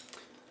said,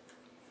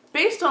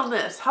 based on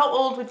this, how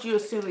old would you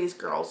assume these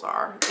girls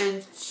are?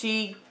 And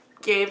she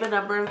gave a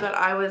number that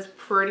I was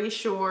pretty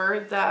sure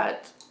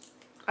that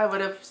I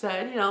would have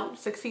said, you know,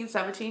 16,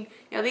 17.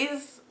 Yeah,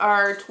 these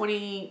are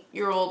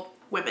 20-year-old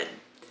women.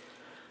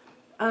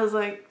 I was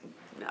like,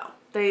 no,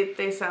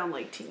 they sound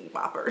like teeny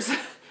boppers,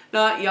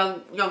 not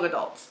young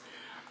adults.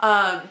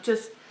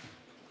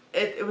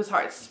 It was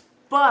hard.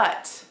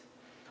 But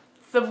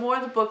the more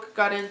the book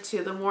got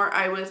into, the more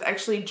I was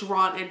actually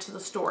drawn into the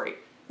story,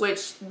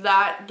 which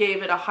that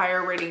gave it a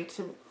higher rating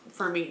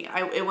for me.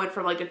 It went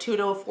from like a 2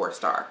 to a 4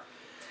 star.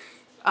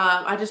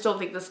 I just don't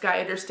think this guy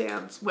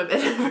understands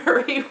women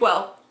very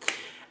well.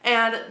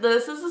 And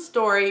this is a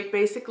story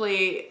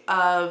basically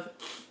of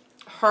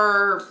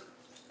her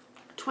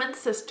twin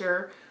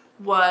sister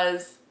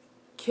was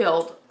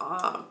killed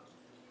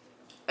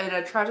in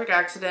a tragic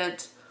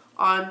accident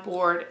on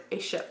board a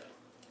ship.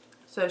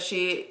 So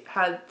she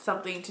had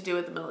something to do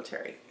with the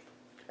military.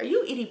 Are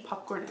you eating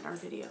popcorn in our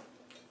video?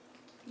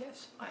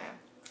 Yes, I am.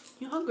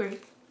 You hungry?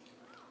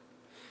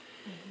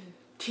 Mm-hmm.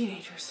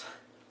 Teenagers.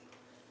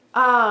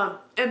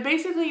 And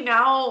basically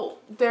now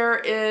there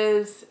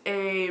is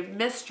a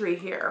mystery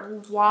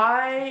here.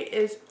 Why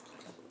is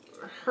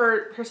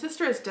her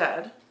sister is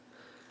dead,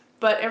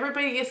 but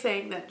everybody is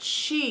saying that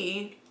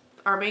she,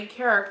 our main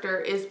character,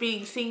 is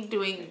being seen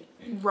doing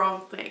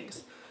wrong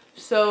things.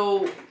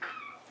 So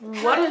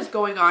what is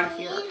going on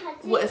here?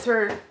 Is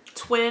her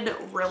twin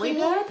really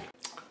dead?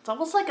 It's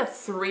almost like a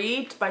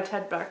 3 by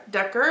Ted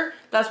Decker.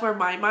 That's where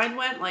my mind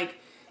went. Like,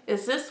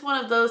 is this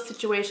one of those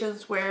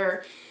situations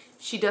where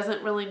she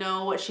doesn't really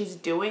know what she's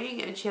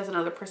doing and she has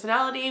another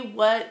personality?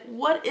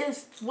 What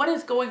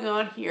is going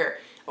on here?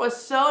 I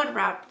was so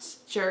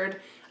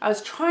enraptured. I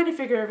was trying to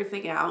figure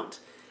everything out.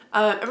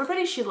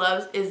 Everybody she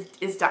loves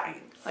is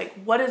dying. Like,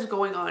 what is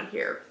going on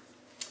here?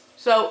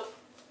 So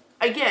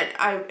again,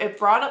 it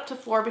brought up to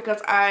 4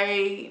 because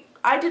I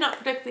did not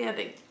predict the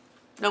ending.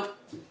 Nope.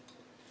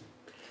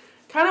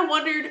 Kind of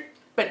wondered,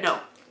 but no.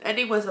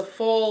 Ending was a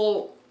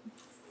full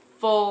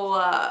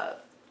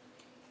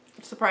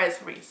surprise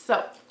for me.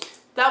 So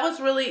that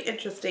was really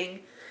interesting,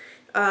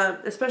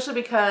 especially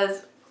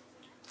because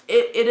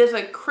it is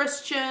a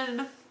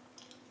Christian.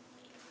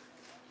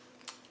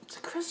 It's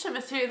a Christian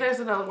mystery. There's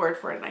another word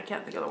for it, and I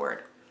can't think of the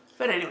word.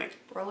 But anyway,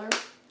 Thriller.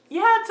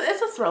 Yeah,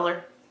 it's a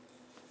thriller.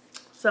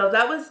 So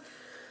that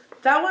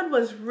one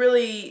was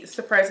really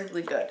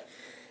surprisingly good.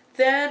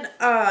 Then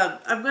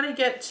I'm going to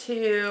get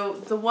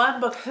to the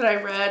one book that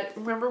I read.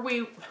 Remember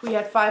we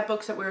had 5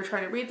 books that we were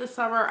trying to read this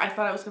summer. I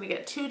thought I was going to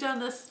get 2 done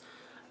this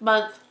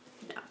month.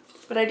 No.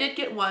 But I did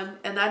get 1,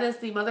 and that is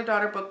the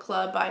Mother-Daughter Book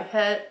Club by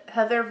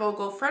Heather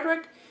Vogel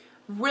Frederick.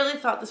 Really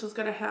thought this was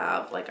going to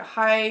have like a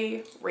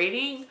high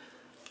rating.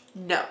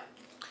 No.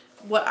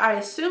 What I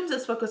assumed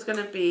this book was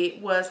going to be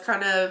was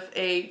kind of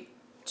a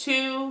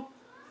 2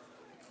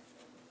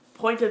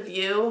 point of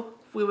view.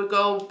 We would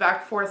go back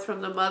and forth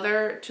from the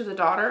mother to the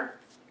daughter.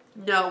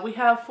 No, we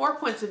have 4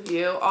 points of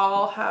view,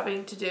 all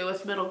having to do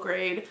with middle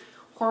grade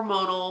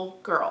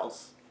hormonal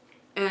girls.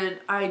 And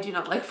I do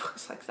not like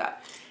books like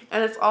that.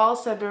 And it's all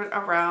centered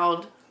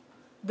around,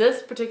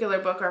 this particular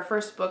book, our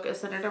first book, is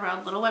centered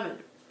around Little Women.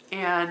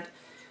 And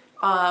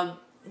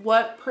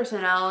what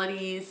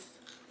personalities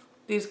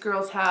these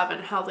girls have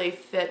and how they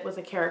fit with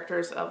the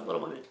characters of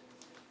Little Women.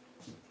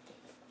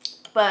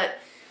 But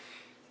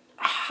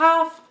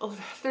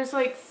there's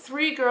like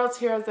 3 girls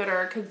here that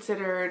are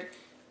considered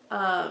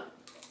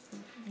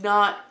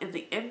not in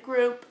the in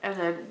group, and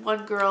then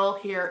 1 girl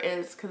here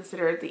is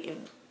considered the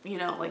in, you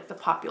know, like the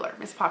popular,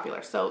 Miss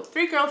Popular. So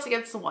 3 girls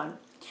against the 1.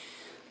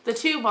 The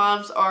 2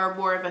 moms are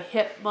more of a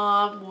hip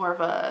mom, more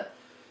of a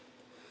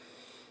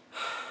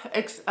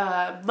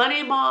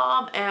money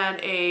mom, and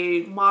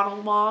a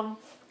model mom.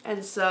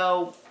 And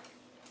so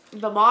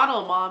the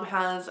model mom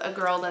has a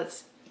girl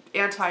that's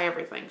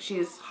anti-everything.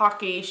 She's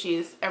hockey,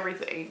 she's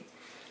everything.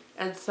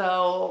 And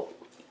so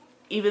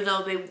even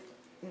though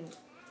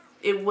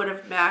it would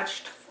have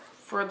matched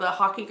for the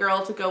hockey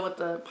girl to go with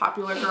the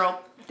popular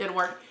girl, didn't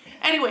work.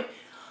 Anyway,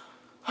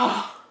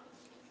 it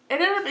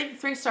ended up being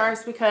 3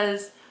 stars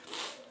because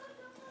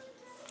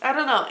I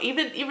don't know,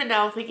 even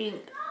now I'm thinking,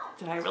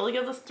 did I really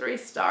give this 3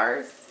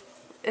 stars?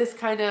 It's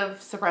kind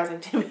of surprising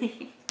to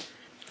me.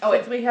 Oh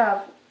wait,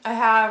 I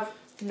have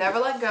Never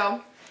Let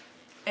Go,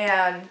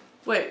 and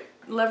wait,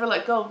 Never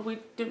Let Go.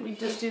 Didn't we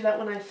just do that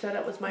when I said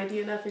it was my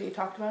DNF and you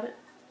talked about it?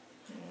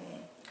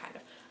 Kind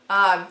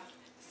of.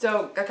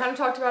 So I kind of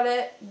talked about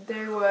it.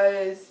 There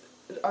was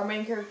our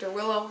main character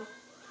Willow,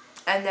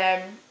 and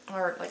then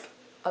our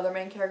other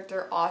main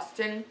character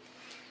Austin.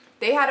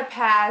 They had a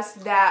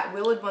past that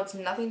Willow wants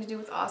nothing to do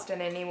with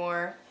Austin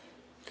anymore,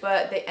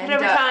 but they end up.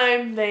 Every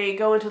time they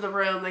go into the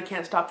room, they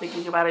can't stop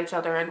thinking about each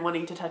other and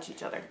wanting to touch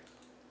each other.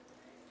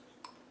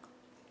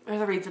 There's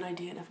a reason I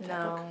DNF that book.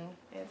 No,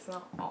 it's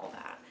not all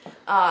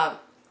that.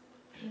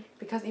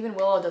 Because even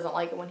Willow doesn't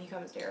like it when he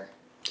comes near.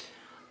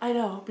 I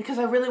know, because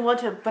I really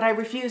want him, but I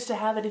refuse to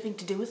have anything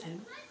to do with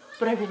him.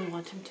 But I really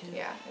want him to.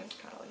 Yeah, it's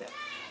kind of like that.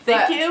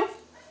 Thank you.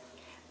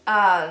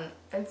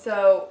 And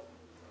so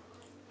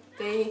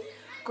they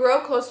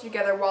grow closer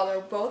together while they're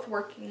both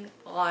working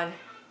on,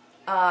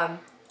 Austin's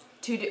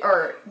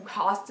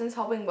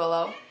helping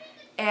Willow,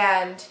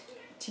 and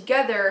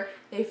together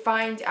they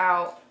find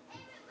out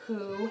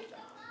who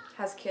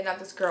has kidnapped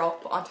this girl.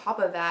 But on top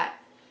of that,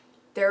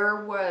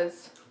 there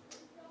was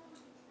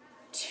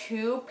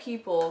 2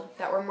 people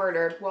that were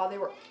murdered while they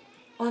were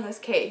on this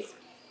case,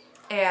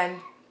 and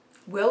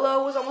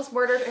Willow was almost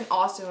murdered and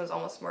Austin was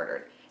almost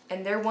murdered,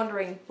 and they're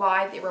wondering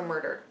why they were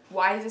murdered.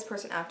 Why is this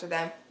person after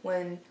them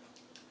when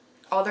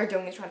all they're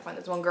doing is trying to find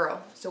this one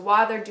girl? So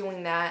while they're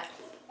doing that,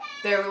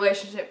 their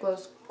relationship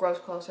grows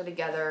closer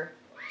together,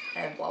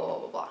 and blah blah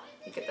blah blah.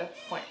 You get the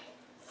point.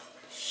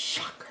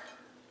 Shocker.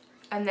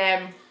 And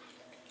then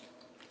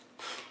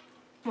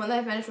when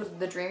I finished with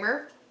The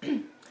Dreamer,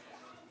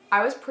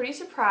 I was pretty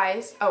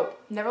surprised. Oh,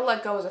 Never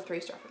Let Go was a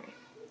 3-star for me.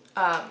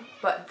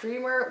 But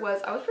Dreamer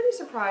I was pretty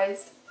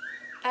surprised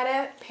at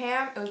it.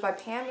 It was by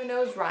Pam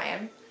Munoz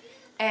Ryan,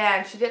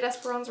 and she did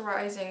Esperanza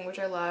Rising, which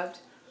I loved.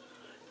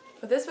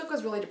 But this book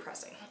was really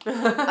depressing.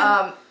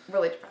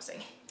 Really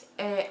depressing.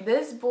 And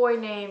this boy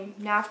named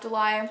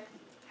Naphtali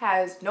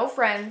has no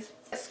friends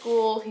at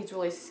school. He's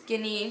really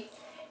skinny.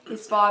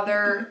 His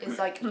father is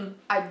like,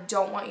 I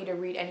don't want you to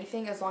read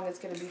anything as long as it's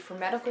going to be for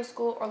medical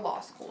school or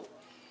law school.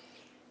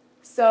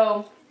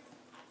 So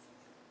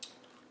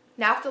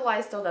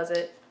Naphtali still does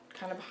it,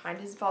 kind of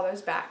behind his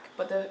father's back,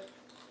 but the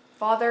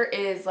father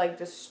is like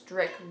the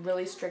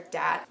really strict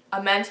dad.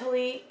 He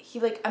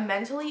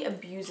mentally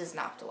abuses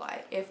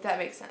Naphtali, if that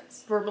makes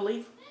sense.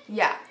 Verbally?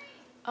 Yeah.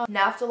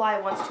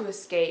 Naphtali wants to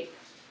escape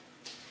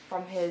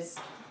from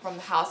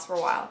the house for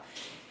a while,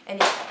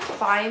 and he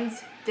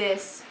finds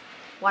this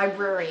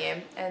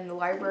librarian, and the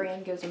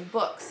librarian gives him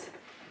books.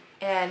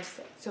 And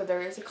so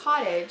there is a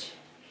cottage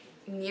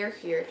near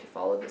here. If you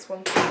follow this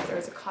one path,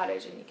 there's a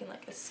cottage and you can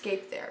like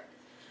escape there.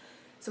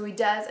 So he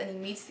does, and he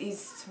meets these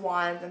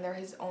swans, and they're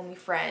his only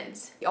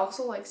friends. He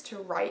also likes to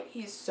write.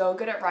 He's so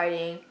good at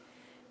writing,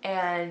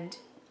 and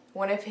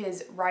one of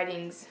his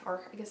writings,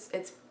 or I guess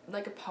it's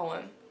like a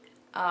poem,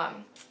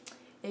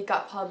 it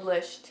got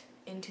published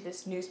into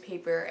this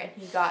newspaper, and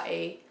he got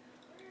a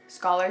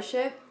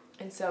scholarship.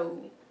 And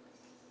so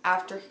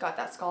after he got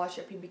that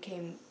scholarship, he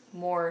became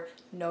more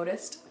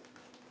noticed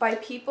by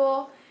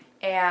people,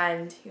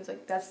 and he was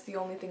like, that's the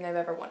only thing I've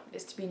ever wanted,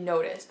 is to be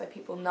noticed by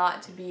people,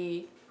 not to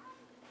be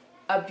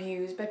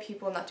abused by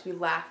people, not to be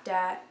laughed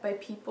at by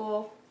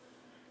people,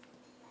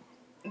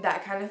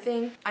 that kind of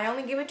thing. I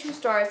only gave it 2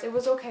 stars. It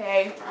was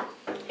okay.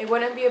 It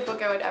wouldn't be a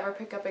book I would ever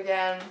pick up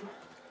again.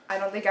 I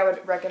don't think I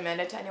would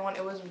recommend it to anyone.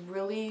 It was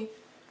really,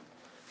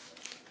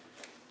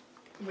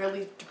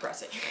 really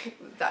depressing.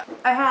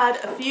 I had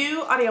a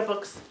few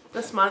audiobooks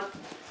this month.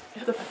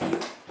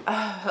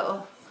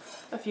 A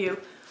few.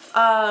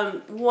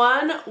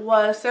 One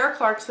was Sarah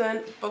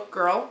Clarkson, Book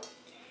Girl,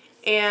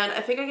 and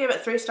I think I gave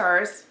it 3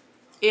 stars.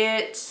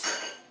 It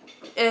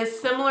is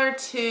similar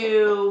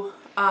to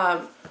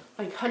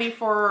like Honey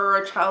for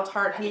a Child's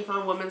Heart, Honey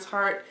for a Woman's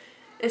Heart.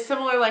 It's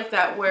similar like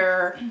that,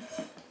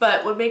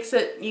 but what makes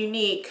it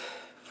unique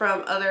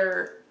from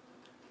other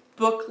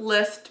book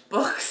list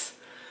books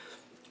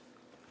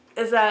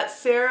is that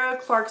Sarah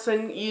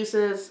Clarkson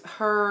uses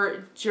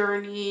her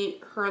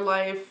journey, her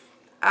life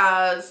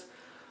as,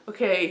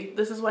 okay,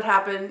 this is what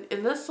happened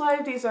in this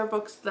life. These are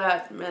books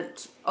that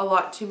meant a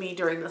lot to me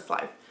during this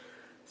life.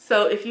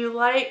 So if you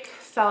like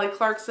Sally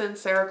Clarkson,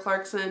 Sarah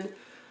Clarkson,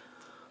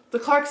 the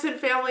Clarkson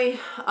family,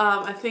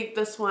 I think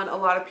this one, a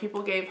lot of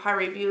people gave high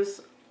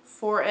reviews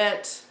for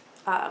it.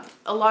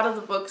 A lot of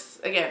the books,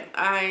 again,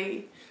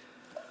 I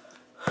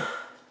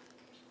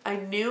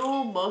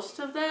knew most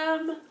of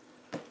them.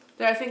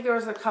 I think there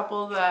was a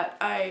couple that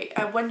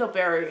Wendell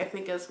Berry, I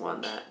think, is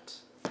one that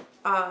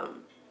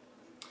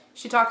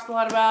she talks a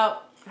lot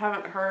about. I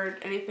haven't heard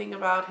anything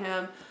about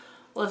him.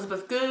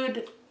 Elizabeth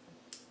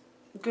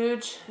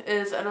Gouge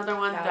is another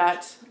one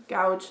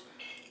Gouge,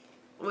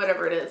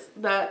 whatever it is,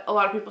 that a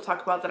lot of people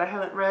talk about that I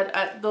haven't read.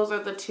 Those are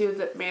the 2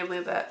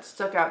 that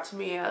stuck out to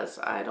me, as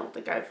I don't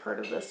think I've heard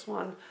of this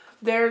one.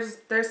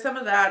 There's some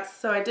of that,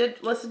 so I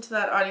did listen to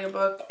that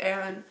audiobook,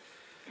 and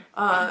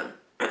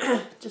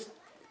just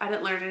I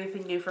didn't learn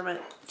anything new from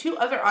it. 2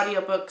 other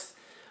audiobooks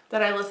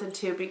that I listened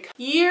to because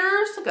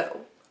years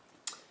ago,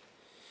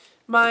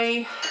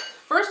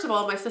 first of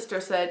all, my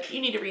sister said, you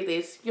need to read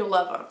these, you'll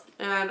love them,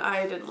 and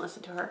I didn't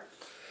listen to her.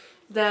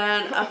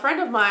 Then a friend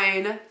of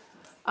mine,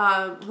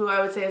 who I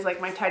would say is like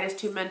my Titus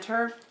 2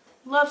 mentor,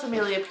 loves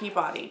Amelia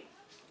Peabody,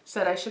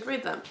 said I should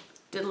read them.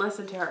 Didn't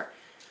listen to her.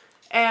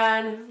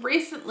 And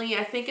recently,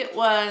 I think it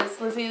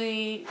was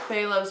Lizzie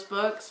Faye Loves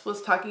Books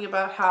was talking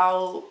about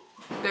how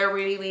they're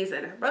reading these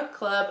in her book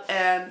club,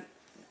 and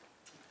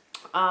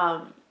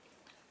how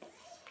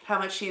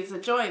much she's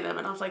enjoying them.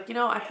 And I was like,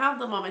 I have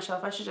them on my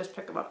shelf. I should just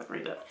pick them up and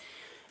read it.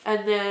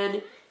 And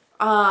then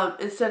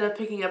instead of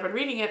picking up and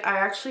reading it, I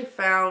actually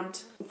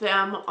found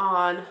them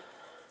on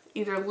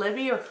either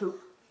Libby or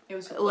Hoop. It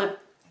was Hoopla.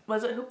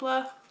 Was it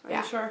Hoopla? Are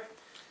you sure?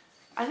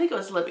 I think it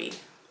was Libby.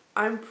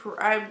 I'm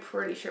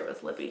pretty sure it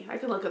was Libby. I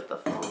can look at the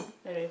phone.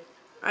 Maybe.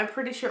 I'm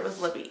pretty sure it was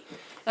Libby.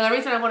 And the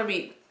reason I want to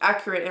be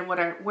accurate in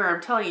where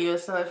I'm telling you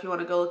is so if you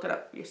want to go look it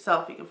up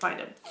yourself, you can find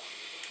him.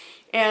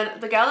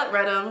 And the gal that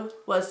read him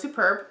was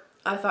superb.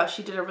 I thought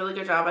she did a really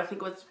good job. I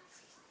think it was...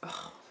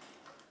 Oh,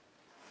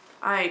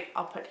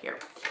 I'll put here.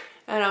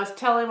 And I was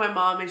telling my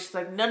mom, and she's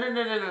like,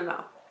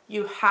 no.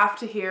 You have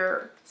to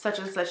hear such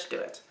and such do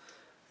it.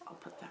 I'll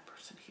put that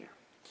person here.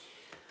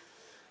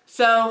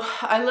 So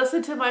I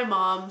listened to my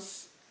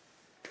mom's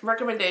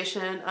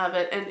recommendation of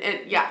it,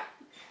 and yeah,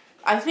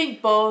 I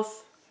think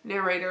both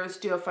narrators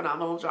do a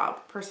phenomenal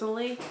job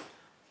personally,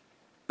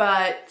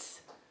 but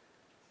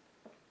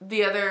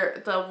the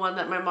one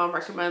that my mom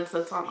recommends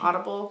that's on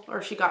Audible,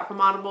 or she got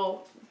from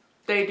Audible,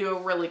 they do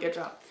a really good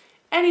job.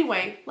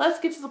 Anyway, let's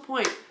get to the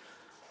point.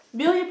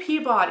 Amelia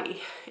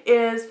Peabody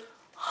is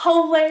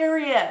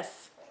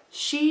hilarious.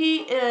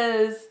 She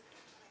is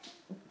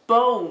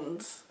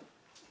Bones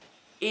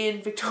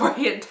in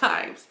Victorian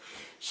times.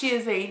 She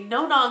is a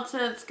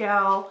no-nonsense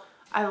gal.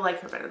 I like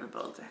her better than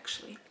Bones,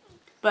 actually.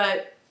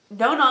 But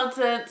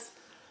no-nonsense,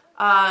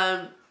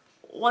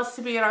 wants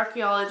to be an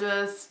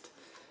archaeologist,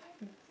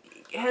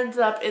 ends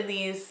up in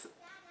these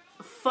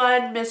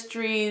fun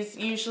mysteries,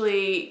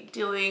 usually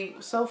dealing,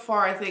 so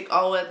far, I think,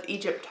 all with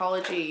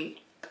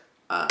Egyptology,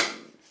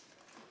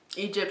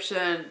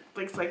 Egyptian,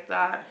 things like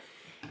that.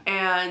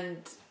 And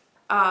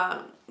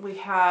we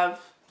have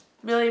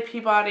Amelia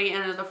Peabody,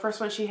 and in the first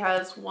one she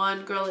has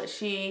one girl that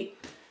she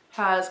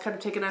has kind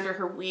of taken under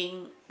her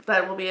wing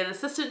that will be an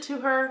assistant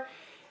to her.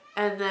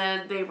 And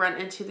then they run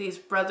into these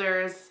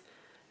brothers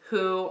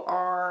who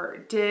are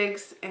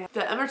Diggs, and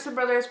the Emerson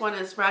brothers. One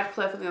is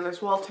Radcliffe and the other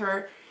is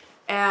Walter.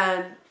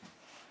 And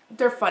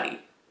they're funny.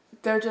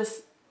 They're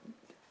just,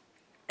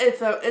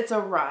 it's a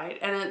ride.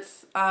 And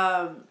it's,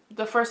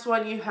 the first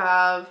one you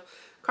have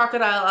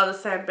Crocodile out of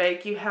the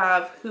Sandbank. You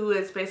have who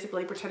is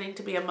basically pretending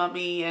to be a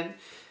mummy and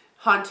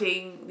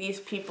haunting these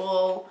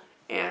people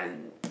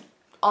and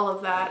all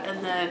of that.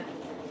 And then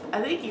I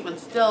think even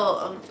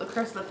still, the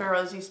Curse of the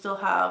Pharaohs, you still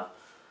have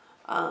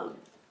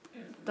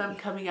them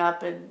coming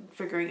up and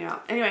figuring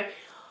out. Anyway,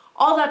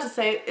 all that to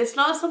say, it's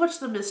not so much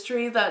the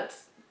mystery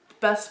that's the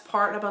best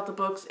part about the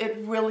books. It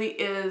really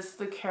is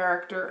the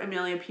character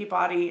Amelia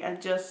Peabody,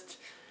 and just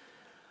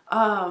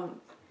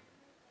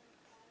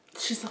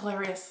she's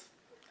hilarious.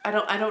 I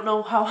don't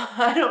know how,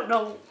 I don't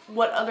know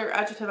what other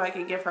adjective I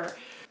can give her.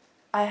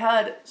 I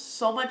had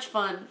so much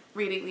fun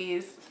reading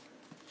these.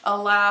 I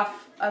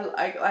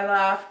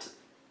laughed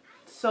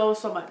so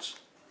much.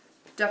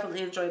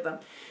 Definitely enjoyed them.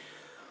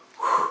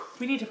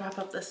 We need to wrap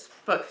up this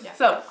book. Yeah.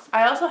 So,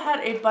 I also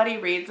had a buddy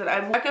read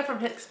that Becca from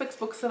Hickspix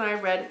Books and I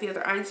read The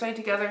Other Einstein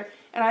together,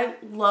 and I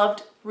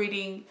loved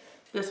reading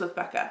this with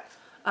Becca.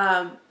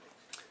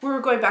 We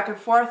were going back and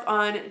forth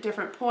on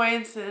different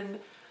points, and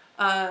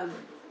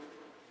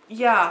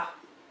yeah,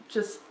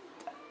 just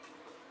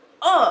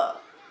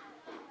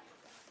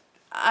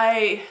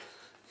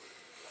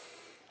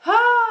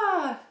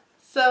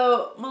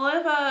so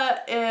Maliva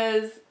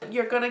is,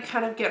 you're gonna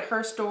kind of get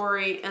her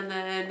story, and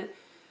then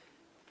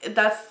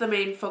that's the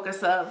main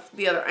focus of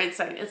The Other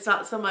Einstein. It's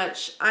not so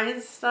much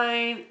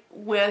Einstein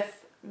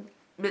with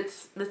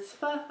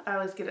Mitzvah, I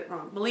always get it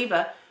wrong,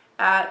 Maliva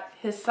at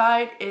his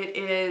side. It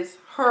is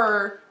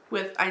her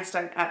with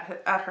Einstein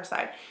at her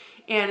side.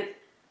 And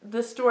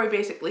this story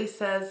basically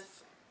says,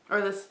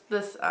 or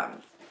this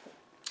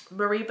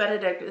Marie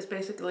Benedict is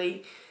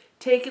basically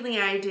taking the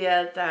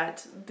idea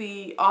that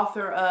the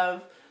author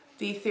of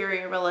the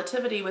theory of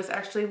relativity was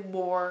actually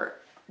more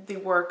the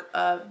work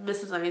of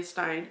Mrs.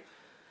 Einstein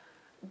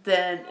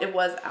than it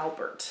was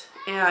Albert.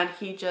 And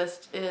he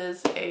just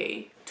is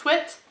a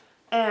twit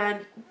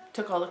and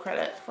took all the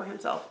credit for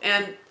himself.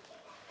 And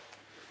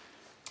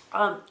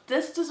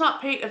this does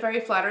not paint a very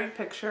flattering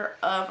picture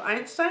of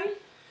Einstein.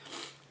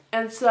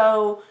 And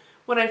so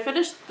when I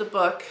finished the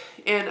book,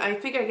 and I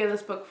think I gave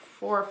this book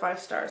 4 or 5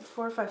 stars.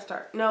 4 or 5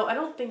 stars. No, I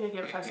don't think I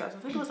gave it 5 stars. I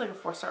think it was like a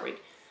 4-star read.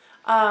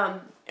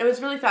 It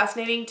was really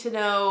fascinating to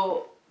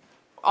know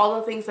all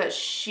the things that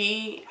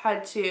she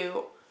had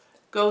to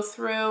go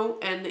through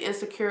and the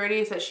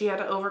insecurities that she had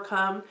to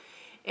overcome,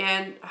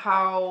 and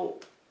how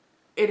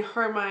in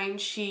her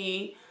mind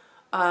she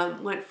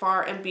went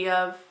far and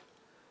beyond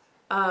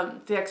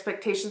the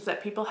expectations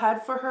that people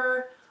had for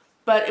her.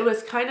 But it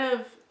was kind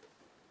of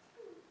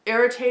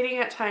irritating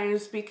at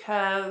times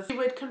because she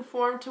would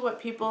conform to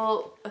what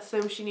people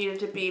assumed she needed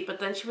to be, but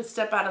then she would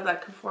step out of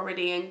that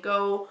conformity and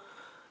go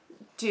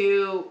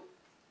do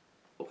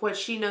what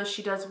she knows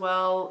she does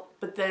well,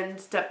 but then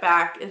step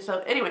back. And so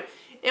anyway,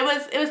 it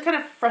was kind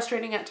of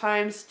frustrating at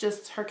times,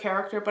 just her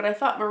character, but I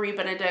thought Marie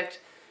Benedict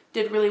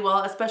did really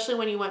well, especially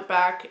when you went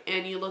back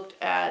and you looked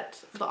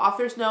at the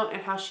author's note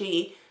and how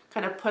she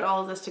kind of put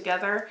all of this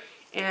together.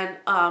 And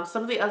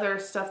some of the other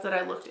stuff that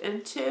I looked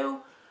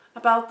into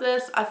about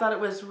this, I thought it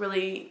was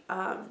really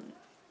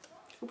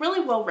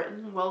really well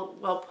written,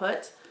 well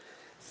put.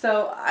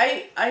 So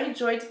I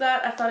enjoyed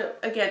that. I thought,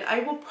 again, I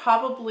will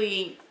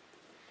probably,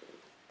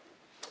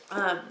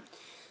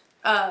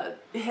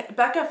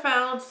 Becca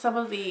found some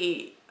of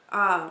the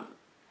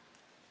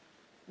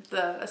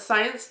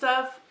science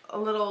stuff a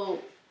little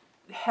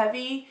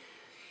heavy,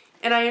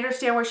 and I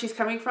understand where she's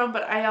coming from,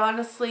 but I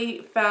honestly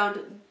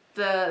found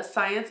the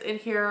science in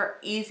here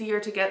easier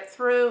to get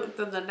through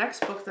than the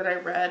next book that I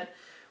read,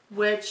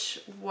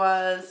 which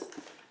was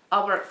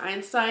Albert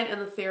Einstein and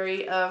the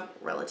Theory of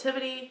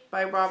Relativity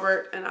by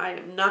Robert, and I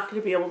am not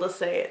going to be able to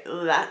say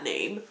that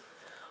name.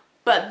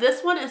 But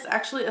this one is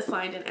actually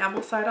assigned in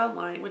Ambleside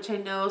Online, which I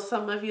know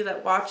some of you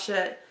that watch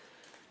it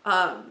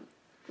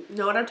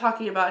know what I'm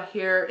talking about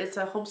here. It's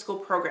a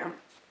homeschool program.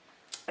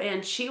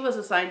 And she was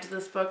assigned to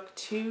this book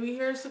 2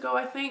 years ago,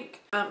 I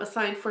think,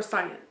 assigned for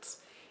science.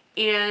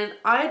 And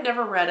I had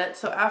never read it,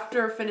 so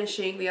after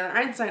finishing the other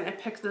Einstein, I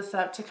picked this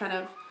up to kind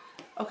of,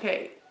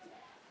 okay,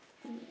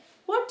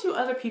 what do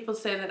other people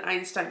say that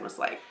Einstein was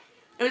like?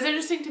 It was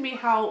interesting to me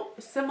how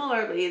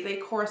similarly they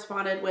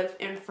corresponded with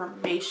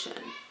information.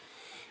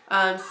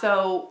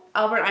 So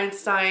Albert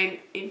Einstein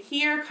in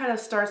here kind of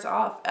starts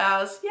off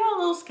as, yeah, a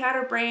little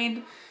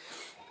scatterbrained,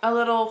 a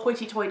little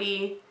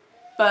hoity-toity,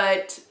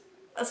 but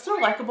a still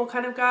likable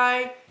kind of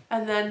guy.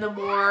 And then the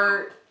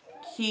more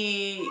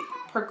he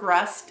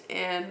progressed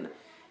in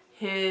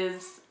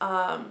his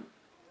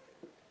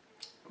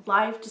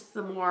life, just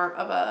the more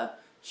of a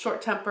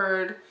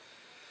short-tempered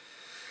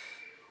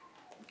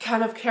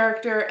kind of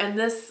character, and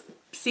this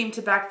seemed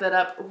to back that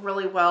up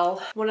really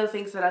well. One of the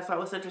things that I thought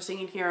was interesting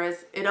in here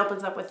is it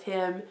opens up with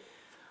him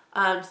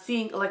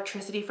seeing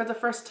electricity for the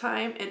first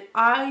time, and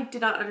I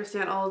did not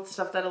understand all of the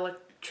stuff that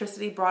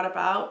electricity brought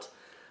about.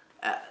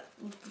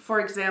 For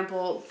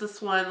example,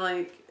 this one,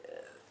 like,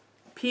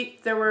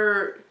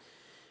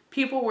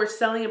 people were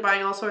selling and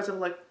buying all sorts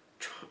of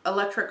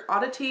electric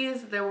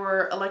oddities. There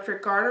were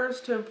electric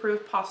garters to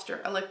improve posture,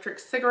 electric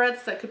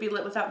cigarettes that could be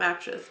lit without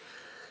matches,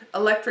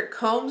 electric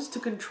combs to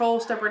control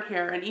stubborn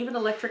hair, and even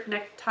electric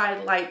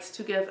necktie lights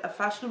to give a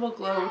fashionable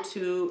glow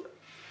to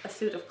a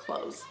suit of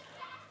clothes.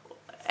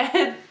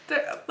 And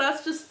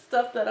that's just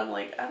stuff that I'm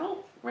like, I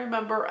don't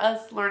remember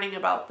us learning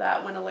about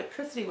that when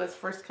electricity was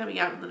first coming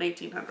out in the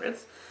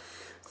 1900s.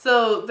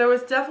 So there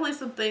was definitely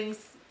some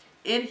things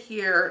in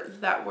here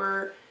that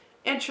were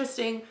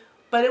interesting,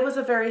 but it was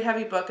a very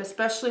heavy book,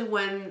 especially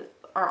when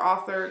our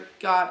author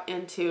got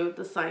into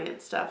the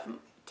science stuff.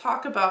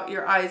 Talk about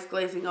your eyes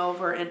glazing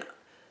over and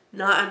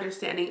not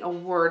understanding a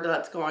word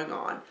that's going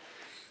on.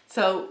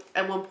 So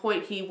at one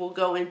point he will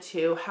go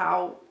into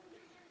how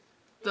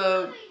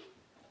the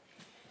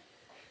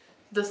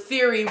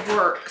theory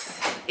works,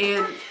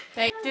 and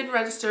I didn't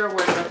register a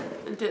word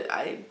of it.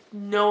 I had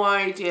no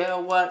idea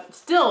what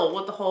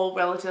the whole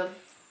relativity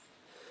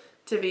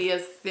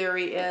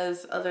theory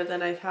is, other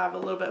than I have a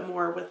little bit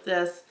more with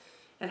this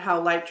and how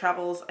light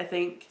travels, I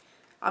think.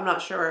 I'm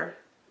not sure.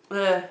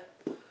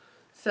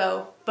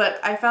 So, but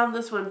I found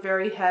this one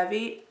very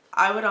heavy.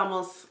 I would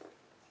almost,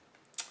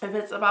 if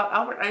it's about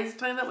Albert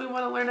Einstein that we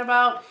want to learn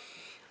about,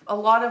 a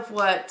lot of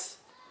what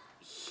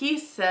he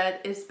said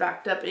is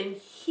backed up in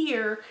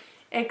here,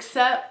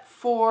 except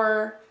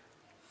for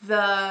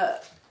the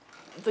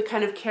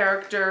kind of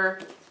character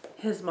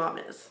his mom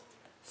is.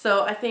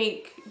 So I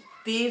think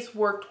these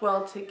worked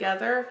well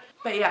together.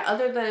 But yeah,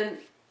 other than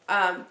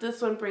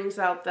this one brings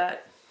out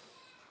that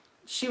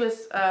she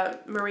was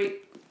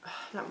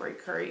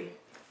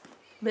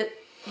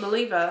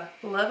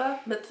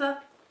Mitza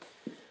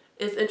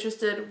is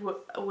interested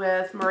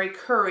with Marie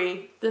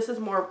Curie. This is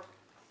more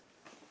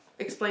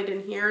explained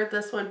in here.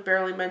 This one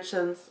barely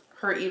mentions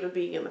her even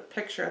being in the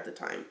picture at the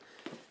time.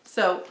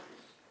 So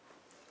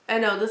I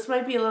know this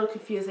might be a little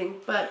confusing,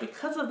 but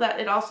because of that,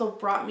 it also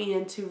brought me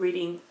into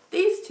reading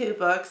these two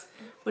books,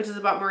 which is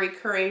about Marie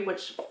Curie,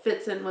 which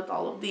fits in with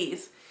all of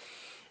these.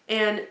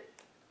 And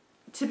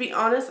to be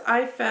honest,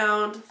 I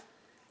found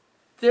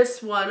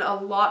this one a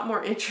lot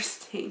more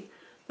interesting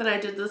than I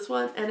did this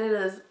one, and it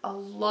is a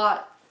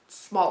lot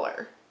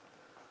smaller.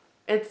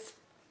 It's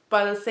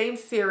by the same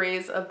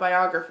series of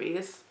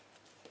biographies,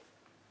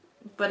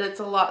 but it's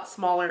a lot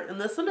smaller,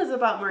 and this one is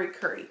about Marie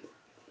Curie.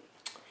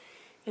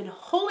 And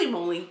holy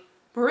moly,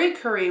 Marie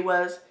Curie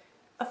was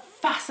a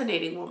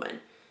fascinating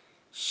woman.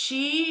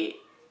 She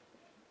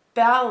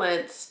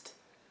balanced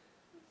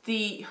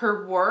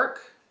her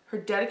work, her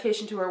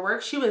dedication to her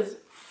work. She was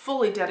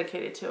fully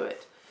dedicated to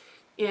it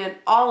and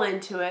all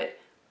into it,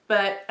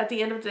 but at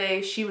the end of the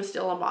day, she was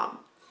still a mom.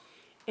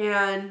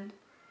 And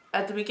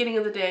at the beginning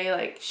of the day,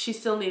 like, she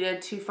still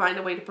needed to find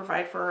a way to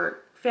provide for her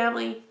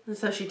family, and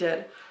so she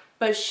did.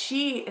 But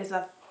she is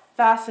a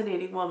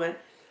fascinating woman.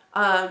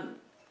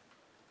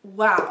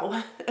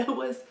 Wow.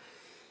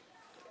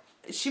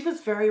 She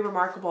was very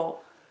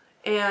remarkable,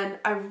 and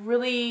I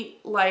really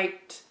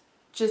liked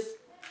just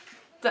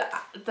the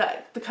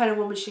kind of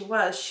woman she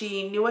was.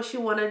 She knew what she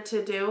wanted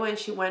to do, and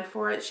she went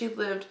for it. She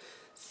lived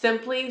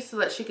simply so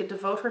that she could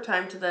devote her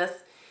time to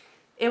this.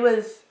 It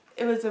was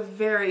a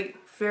very,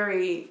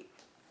 very,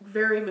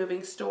 very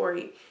moving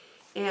story,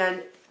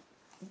 and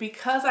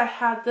because I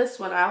had this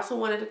one, I also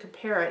wanted to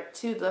compare it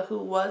to the Who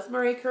Was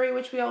Marie Curie,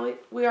 which we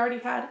already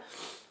had.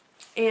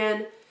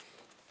 And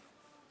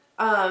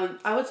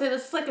I would say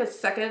this is like a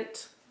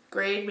second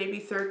grade, maybe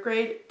third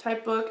grade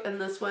type book, and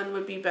this one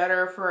would be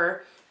better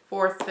for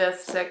fourth,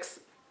 fifth, sixth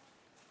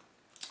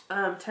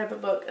type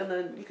of book. And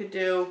then you could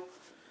do,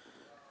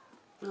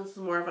 this is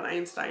more of an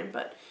Einstein,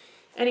 but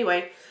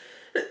anyway,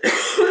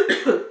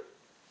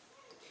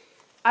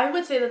 I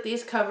would say that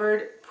these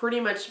covered pretty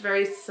much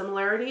very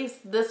similarities.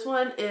 This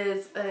one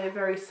is a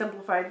very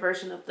simplified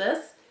version of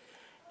this,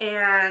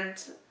 and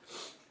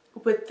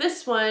with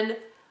this one,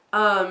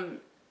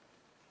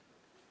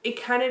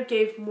 it kind of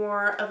gave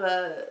more of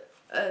a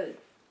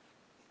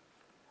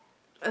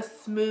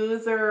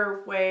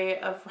smoother way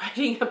of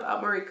writing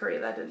about Marie Curie.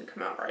 That didn't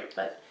come out right,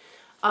 but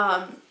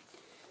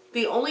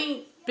the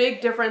only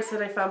big difference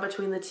that I found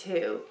between the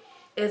two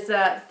is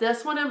that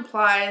this one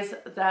implies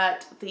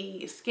that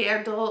the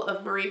scandal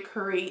of Marie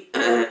Curie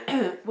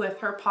with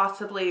her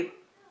possibly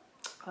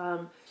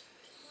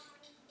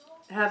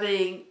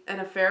having an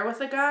affair with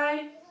a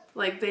guy,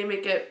 like they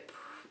make it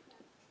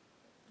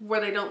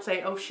where they don't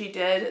say, oh, she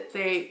did.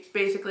 They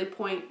basically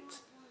point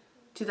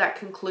to that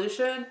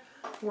conclusion,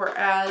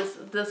 whereas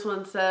this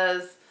one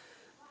says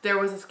there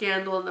was a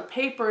scandal in the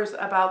papers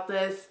about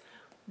this,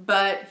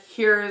 but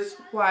here's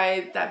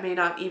why that may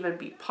not even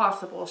be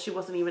possible. She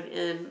wasn't even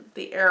in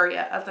the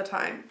area at the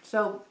time.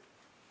 So,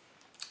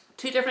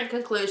 two different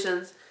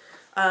conclusions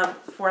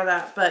for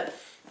that. But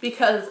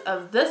because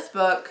of this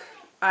book,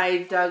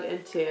 I dug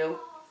into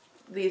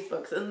these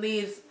books. And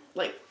these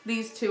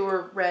two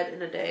were read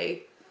in a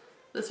day.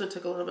 This one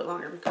took a little bit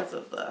longer because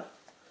of the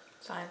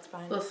science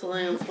behind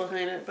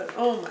it. But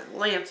oh my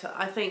Lanta,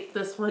 I think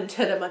this one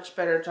did a much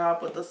better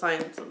job with the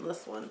science than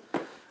this one.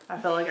 I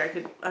felt like I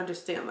could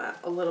understand that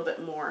a little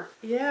bit more.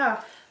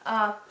 Yeah.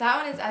 That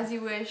one is As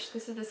You Wish.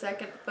 This is the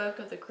second book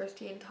of the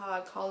Christine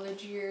Todd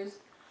college years.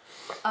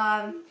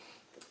 Now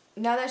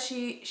that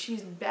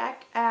she's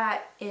back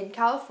in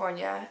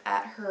California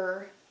at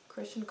her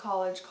Christian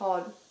college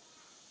called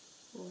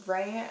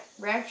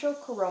Rancho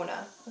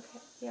Corona. Okay,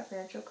 yeah,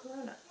 Rancho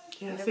Corona.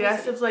 Yeah, see, I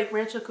said like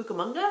Rancho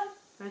Cucamonga?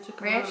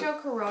 Rancho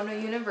Corona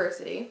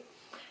University.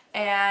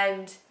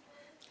 And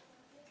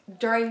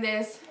during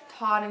this,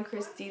 Todd and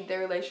Christy, their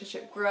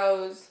relationship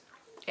grows,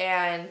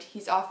 and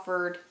he's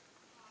offered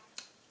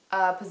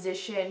a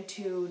position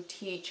to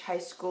teach high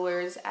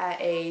schoolers at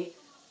a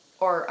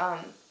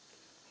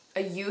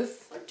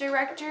youth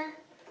director.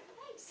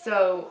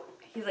 So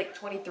he's like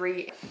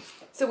 23.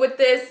 So with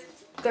this,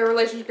 their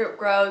relationship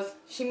grows.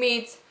 She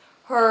meets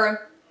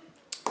her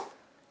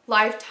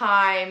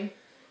lifetime,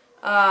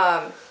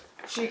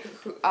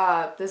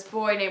 this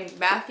boy named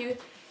Matthew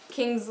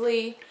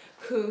Kingsley,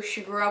 who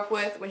she grew up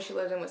with when she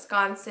lived in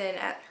Wisconsin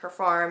at her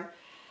farm.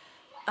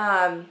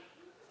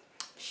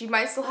 She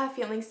might still have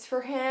feelings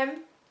for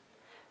him,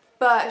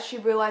 but she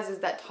realizes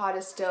that Todd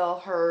is still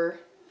her,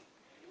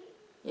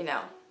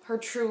 her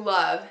true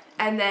love.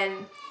 And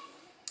then,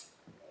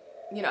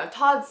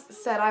 Todd's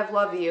said, "I've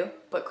loved you,"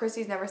 but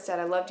Christy's never said,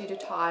 "I loved you" to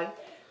Todd.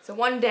 So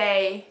one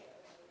day,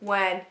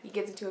 when he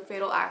gets into a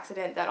fatal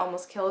accident that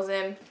almost kills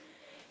him,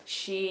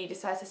 she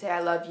decides to say, "I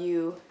love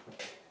you,"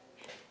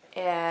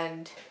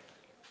 and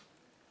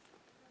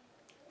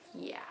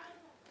yeah.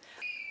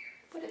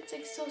 But it's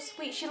like so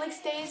sweet. She like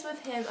stays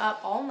with him up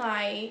all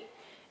night,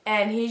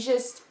 and he's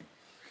just,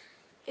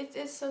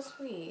 it's so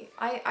sweet.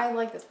 I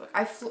like this book.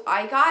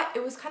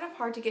 It was kind of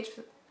hard to get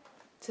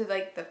to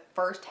like the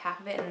first half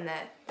of it, and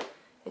that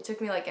it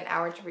took me like an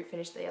hour to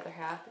finish the other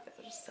half because it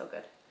was just so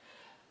good.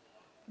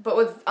 But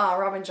with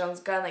Robin Jones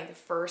Gunn, like the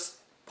first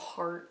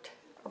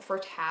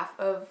half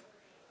of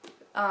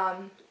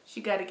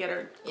she got to get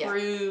her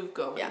groove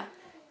going. Yeah.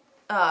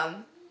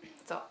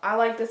 So I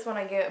like this one.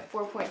 I give it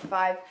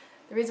 4.5.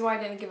 The reason why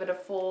I didn't give it a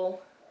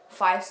full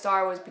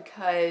 5-star was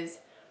because,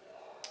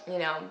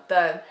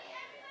 the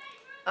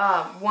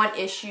one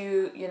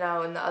issue,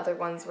 and the other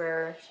ones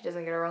where she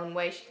doesn't get her own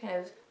way, she kind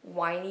of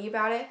whiny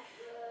about it.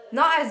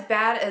 Not as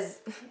bad as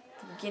the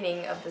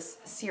beginning of this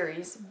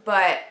series,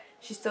 but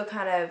she still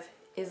kind of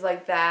is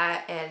like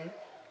that and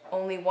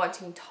only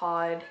wanting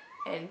Todd,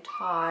 and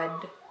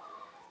Todd,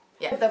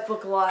 yeah, that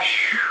book a lot.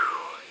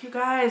 You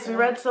guys, we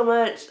read so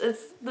much.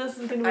 This is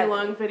going to be a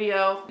long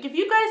video. If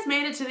you guys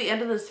made it to the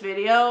end of this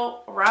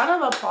video, round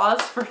of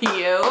applause for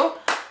you.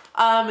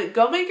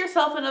 Go make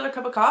yourself another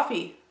cup of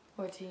coffee.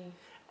 Or tea.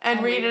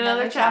 And read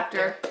another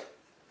chapter.